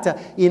 In fact,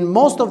 in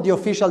most of the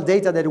official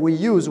data that we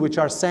use, which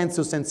are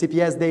census and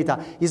CPS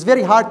data, it's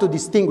very hard to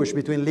distinguish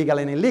between legal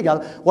and illegal.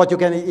 What you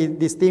can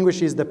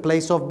distinguish is the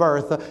place of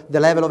birth, the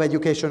level of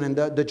education, and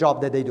the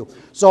job that they do.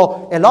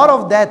 So a lot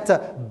of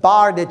that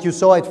bar that you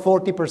saw at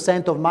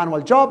 40% of manual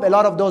job, a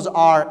lot of those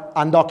are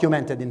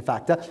undocumented, in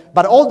fact.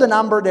 But all the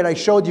number that I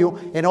showed you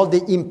and all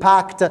the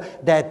impact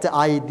that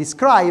I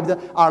described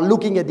are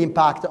looking at the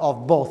impact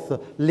of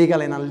both legal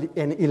and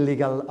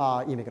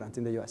illegal immigrants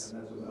in the U.S.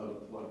 And that's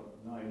about, what,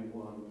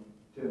 91,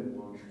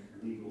 10-1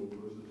 legal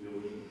versus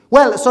illegal?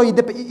 Well, so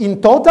in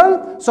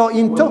total, What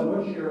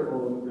share of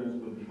all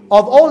immigrants would be?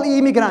 Of all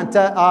immigrants,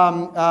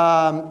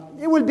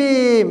 it will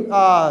be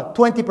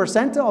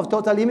 20% of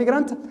total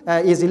immigrant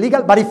is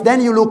illegal. But if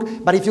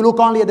you look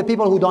only at the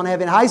people who don't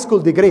have a high school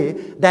degree,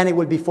 then it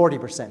will be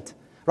 40%,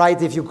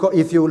 right? If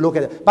you look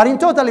at it, but in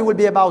total it will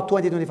be about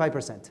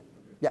 20-25%.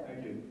 Yeah.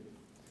 Thank you.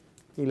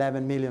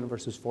 11 million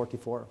versus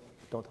 44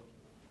 total.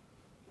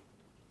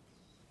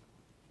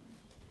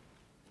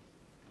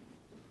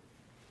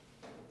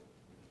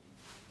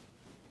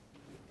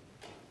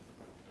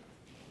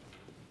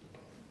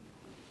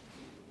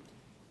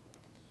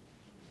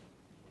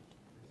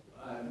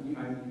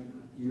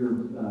 you're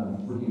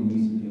working in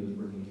East, you was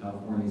working in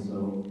California,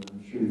 so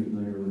I'm sure you're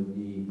familiar with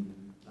the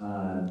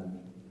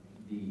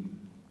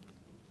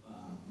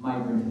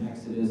migrant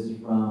exodus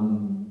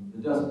from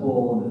the Dust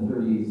Bowl in the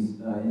 30s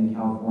into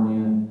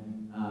California.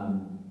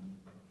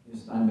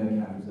 Steinbeck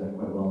captures that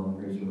quite well in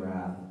Grapes of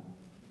Wrath.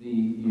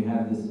 You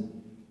have this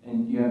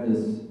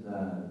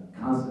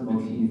constant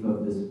motif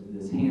of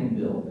this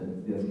handbill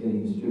that's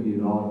getting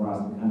distributed all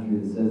across the country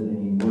that says they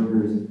need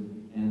workers,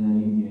 and then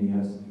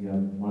you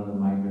have one of the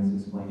migrants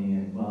explaining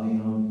it. Well, you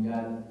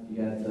got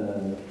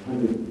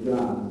 100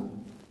 jobs.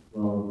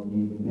 Well,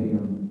 you can pay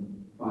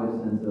them 5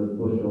 cents a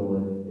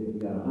bushel if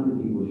you got 100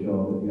 people show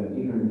up. If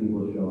you got 800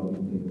 people show up, you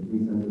can pay them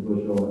 3 cents a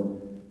bushel.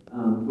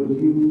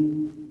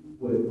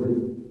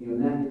 In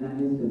that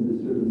instance, it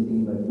certainly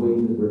seems like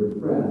wages were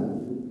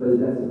depressed, but is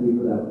that simply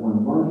for that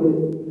one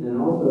market?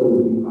 And also,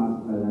 would you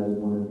classify that as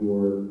one of the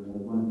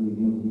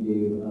examples you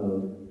gave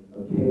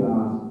of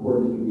chaos, poor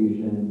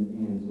distribution,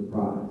 and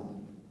surprise?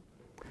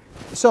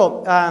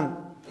 So,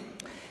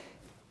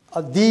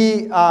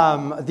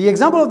 the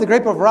example of the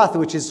Grape of Wrath,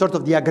 which is sort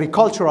of the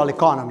agricultural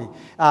economy,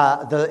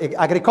 the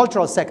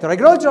agricultural sector.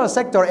 Agricultural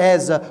sector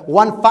has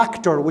one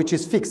factor which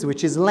is fixed,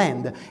 which is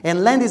land.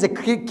 And land is a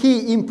key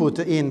input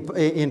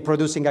in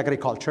producing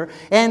agriculture.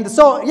 And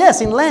so,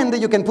 yes, in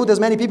land, you can put as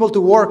many people to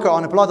work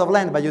on a plot of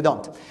land, but you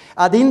don't.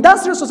 The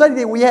industrial society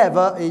that we have,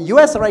 in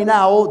US right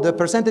now, the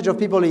percentage of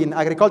people in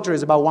agriculture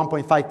is about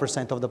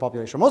 1.5% of the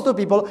population. Most of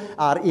the people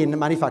are in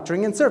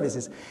manufacturing and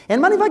services.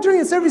 And manufacturing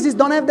and services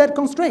don't have that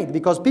constraint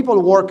because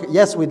people work,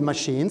 yes, with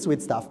machines,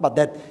 with stuff, but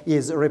that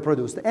is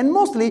reproduced. And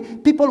mostly,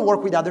 people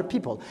work with other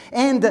people.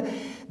 And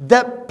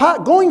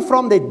going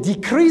from the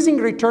decreasing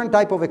return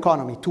type of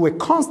economy to a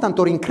constant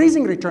or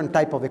increasing return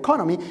type of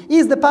economy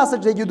is the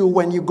passage that you do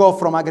when you go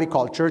from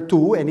agriculture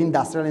to an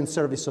industrial and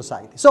service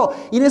society. So,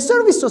 in a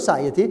service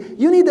society,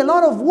 you need a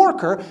lot of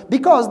worker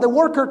because the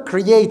worker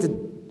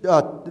created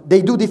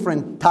they do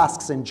different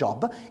tasks and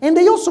job, and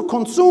they also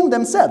consume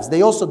themselves.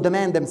 They also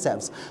demand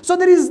themselves. So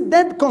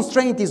that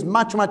constraint is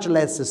much, much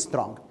less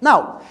strong.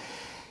 Now,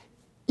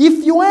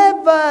 if you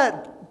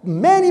have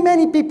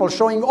many people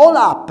showing all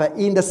up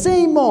in the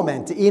same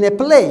moment in a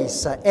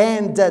place,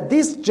 and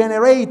this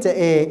generate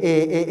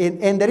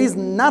and there is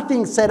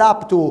nothing set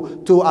up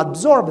to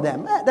absorb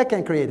them, that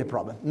can create a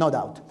problem, no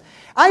doubt.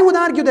 I would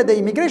argue that the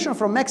immigration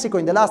from Mexico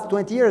in the last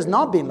 20 years has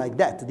not been like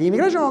that. The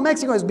immigration from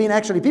Mexico has been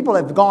actually, people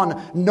have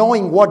gone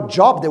knowing what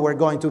job they were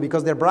going to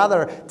because their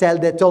brother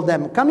told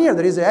them, come here,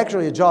 there is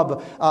actually a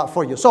job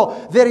for you. So,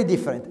 very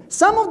different.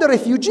 Some of the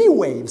refugee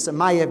waves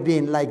might have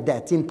been like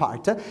that in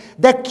part.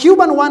 The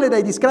Cuban one that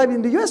I described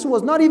in the US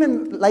was not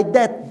even like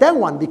that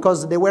one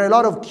because there were a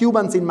lot of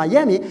Cubans in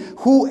Miami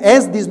who,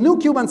 as these new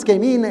Cubans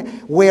came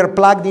in, were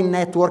plugged in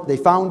network, they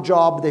found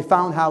job, they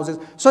found houses,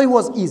 so it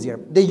was easier.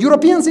 The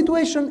European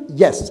situation,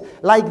 yes,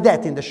 like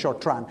that in the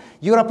short run.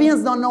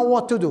 Europeans don't know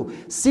what to do.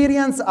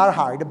 Syrians are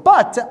hard.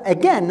 But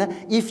again,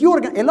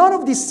 a lot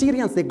of these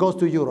Syrians that goes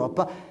to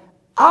Europe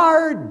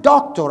are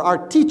doctor,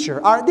 are teacher,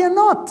 they're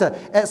not.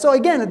 So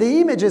again, the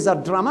images are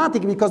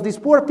dramatic because these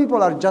poor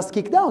people are just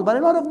kicked out, but a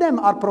lot of them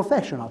are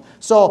professional.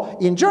 So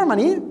in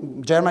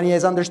Germany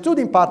has understood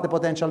in part the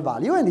potential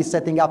value and is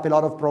setting up a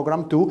lot of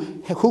program to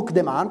hook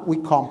them on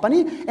with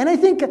company. And I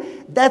think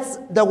that's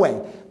the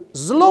way.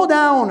 Slow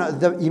down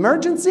the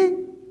emergency,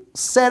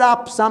 set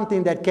up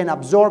something that can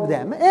absorb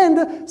them,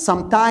 and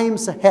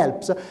sometimes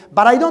helps.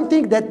 But I don't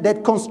think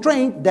that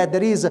constraint that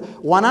there is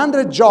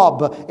 100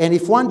 job, and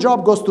if one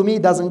job goes to me,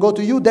 doesn't go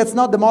to you, that's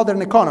not the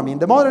modern economy. In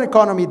the modern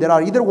economy, there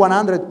are either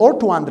 100 or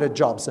 200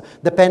 jobs,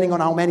 depending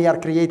on how many are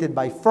created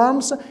by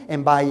firms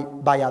and by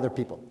other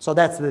people. So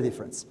that's the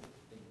difference.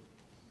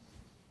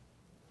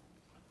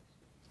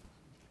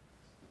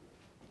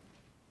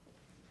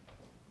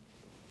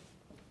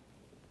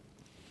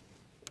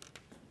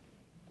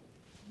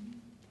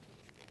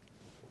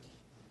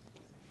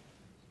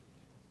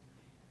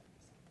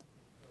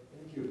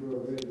 Thank you for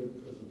a very good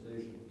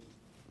presentation.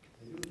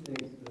 I do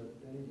think that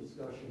any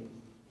discussion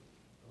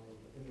of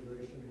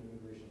immigration and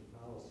immigration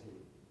policy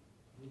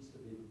needs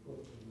to be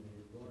put in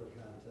the broader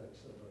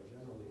context of our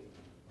general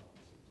economic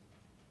policy.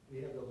 We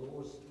have the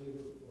lowest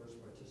labor force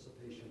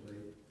participation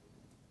rate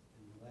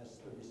in the last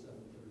 37,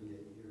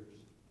 38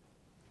 years.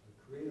 To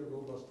create a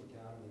robust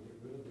economy, get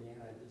rid of the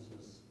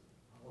anti-business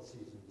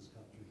policies in this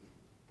country.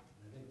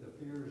 And I think the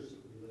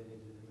fears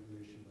relating to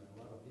immigration by a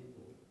lot of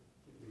people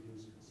get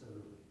reduced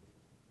considerably.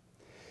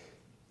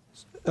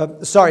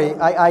 Sorry,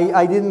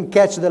 I didn't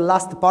catch the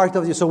last part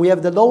of you. So we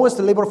have the lowest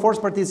labor force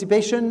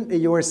participation.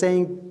 You were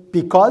saying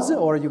because,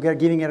 or you are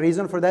giving a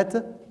reason for that?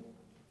 What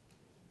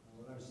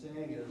I'm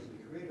saying is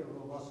to create a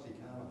robust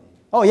economy.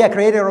 Oh yeah,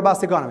 create a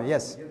robust economy,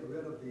 yes. Get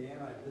rid of the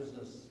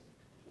anti-business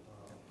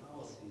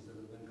policies that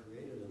have been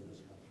created in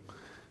this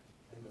country.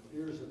 And the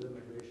fears of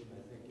immigration,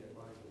 I think, get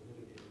largely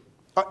mitigated.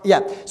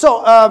 Yeah,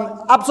 so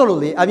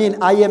absolutely. I mean,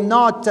 I am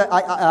not,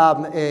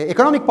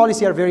 economic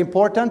policy are very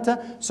important.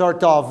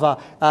 Sort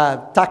of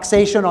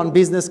taxation on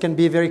business can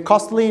be very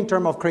costly in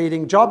terms of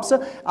creating jobs.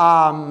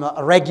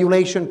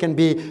 Regulation can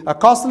be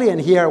costly,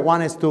 and here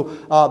one has to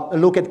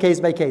look at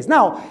case by case.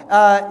 Now,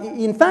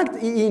 in fact,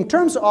 in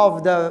terms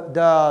of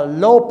the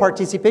low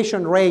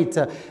participation rate,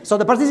 so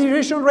the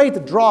participation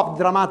rate dropped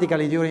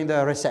dramatically during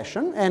the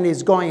recession and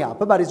is going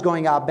up, but it's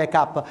going up, back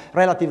up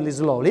relatively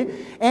slowly.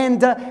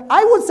 And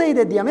I would say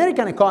that the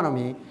American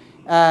economy,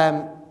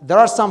 there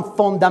are some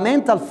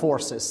fundamental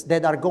forces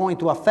that are going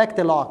to affect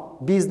a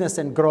lot business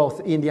and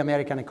growth in the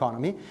American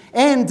economy.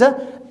 And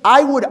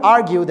I would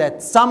argue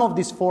that some of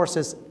these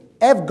forces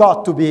have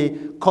got to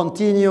be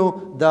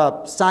continue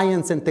the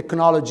science and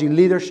technology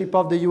leadership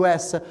of the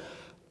US,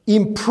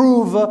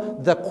 improve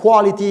the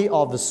quality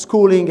of the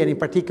schooling and in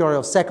particular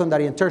of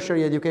secondary and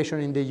tertiary education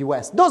in the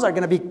US. Those are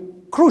going to be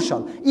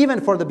crucial, even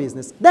for the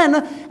business.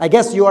 Then, I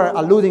guess you are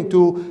alluding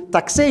to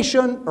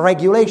taxation,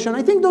 regulation.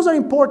 I think those are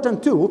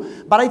important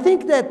too, but I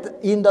think that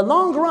in the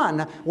long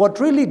run, what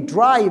really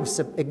drives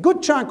a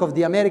good chunk of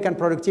the American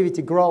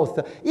productivity growth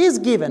is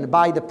given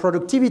by the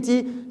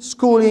productivity,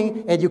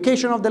 schooling,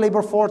 education of the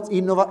labor force,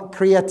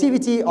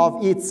 creativity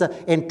of its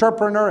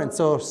entrepreneur, and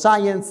so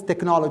science,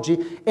 technology.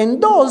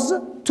 And those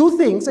two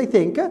things, I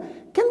think,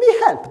 can be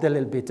helped a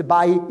little bit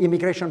by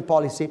immigration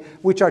policy,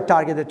 which are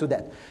targeted to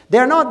that.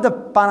 They're not the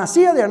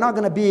panacea, they're not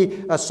going to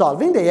be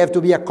solving, they have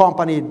to be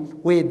accompanied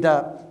with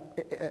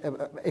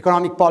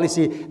economic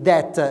policy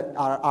that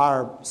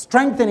are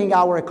strengthening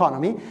our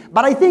economy.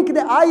 But I think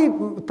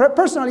that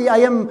personally, I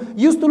am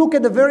used to look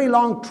at the very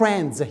long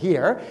trends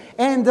here,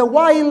 and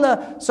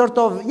while sort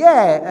of,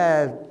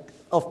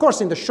 of course,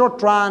 in the short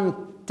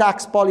run,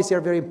 tax policy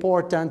are very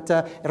important,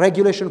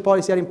 regulation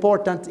policy are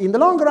important. In the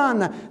long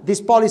run,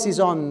 these policies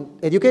on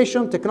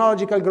education,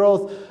 technological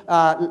growth,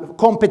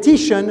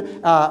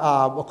 competition,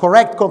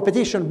 correct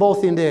competition,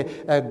 both in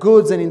the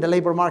goods and in the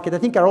labor market, I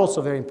think are also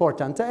very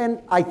important.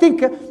 And I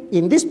think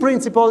in this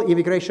principle,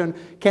 immigration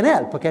can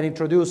help, can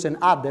introduce and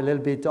add a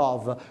little bit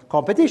of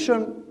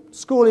competition,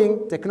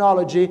 schooling,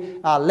 technology,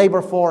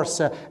 labor force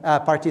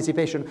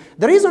participation.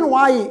 The reason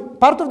why,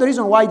 part of the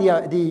reason why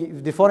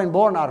the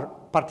foreign-born are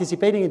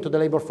participating into the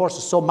labor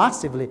force so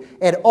massively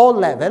at all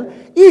levels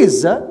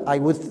is, I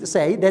would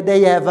say, that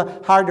they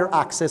have harder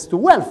access to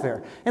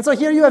welfare. And so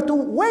here you have to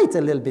wait a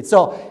little bit.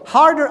 So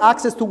harder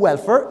access to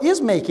welfare is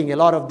making a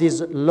lot of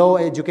these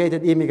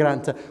low-educated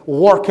immigrants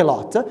work a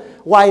lot,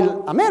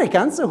 while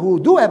Americans who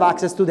do have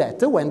access to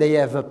that, when they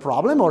have a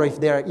problem or if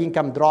their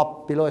income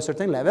drop below a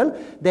certain level,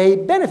 they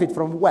benefit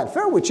from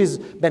welfare, which is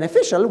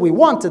beneficial. We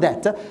want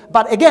that.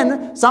 But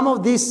again, some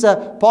of this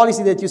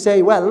policy that you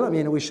say, well, I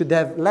mean, we should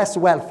have less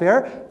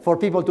welfare for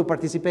people to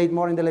participate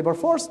more in the labor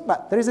force,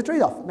 but there is a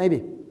trade-off,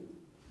 maybe.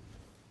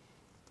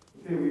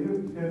 Okay, we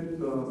did hit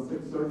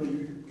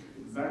 6:30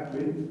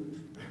 exactly.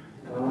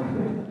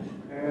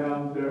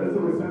 And there is a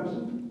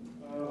reception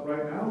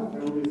right now.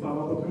 There will be some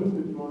opportunity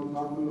if you want to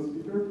talk to the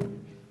speaker.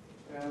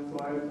 And so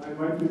I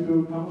invite you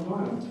to come and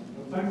join us.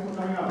 Thanks for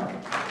coming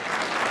out.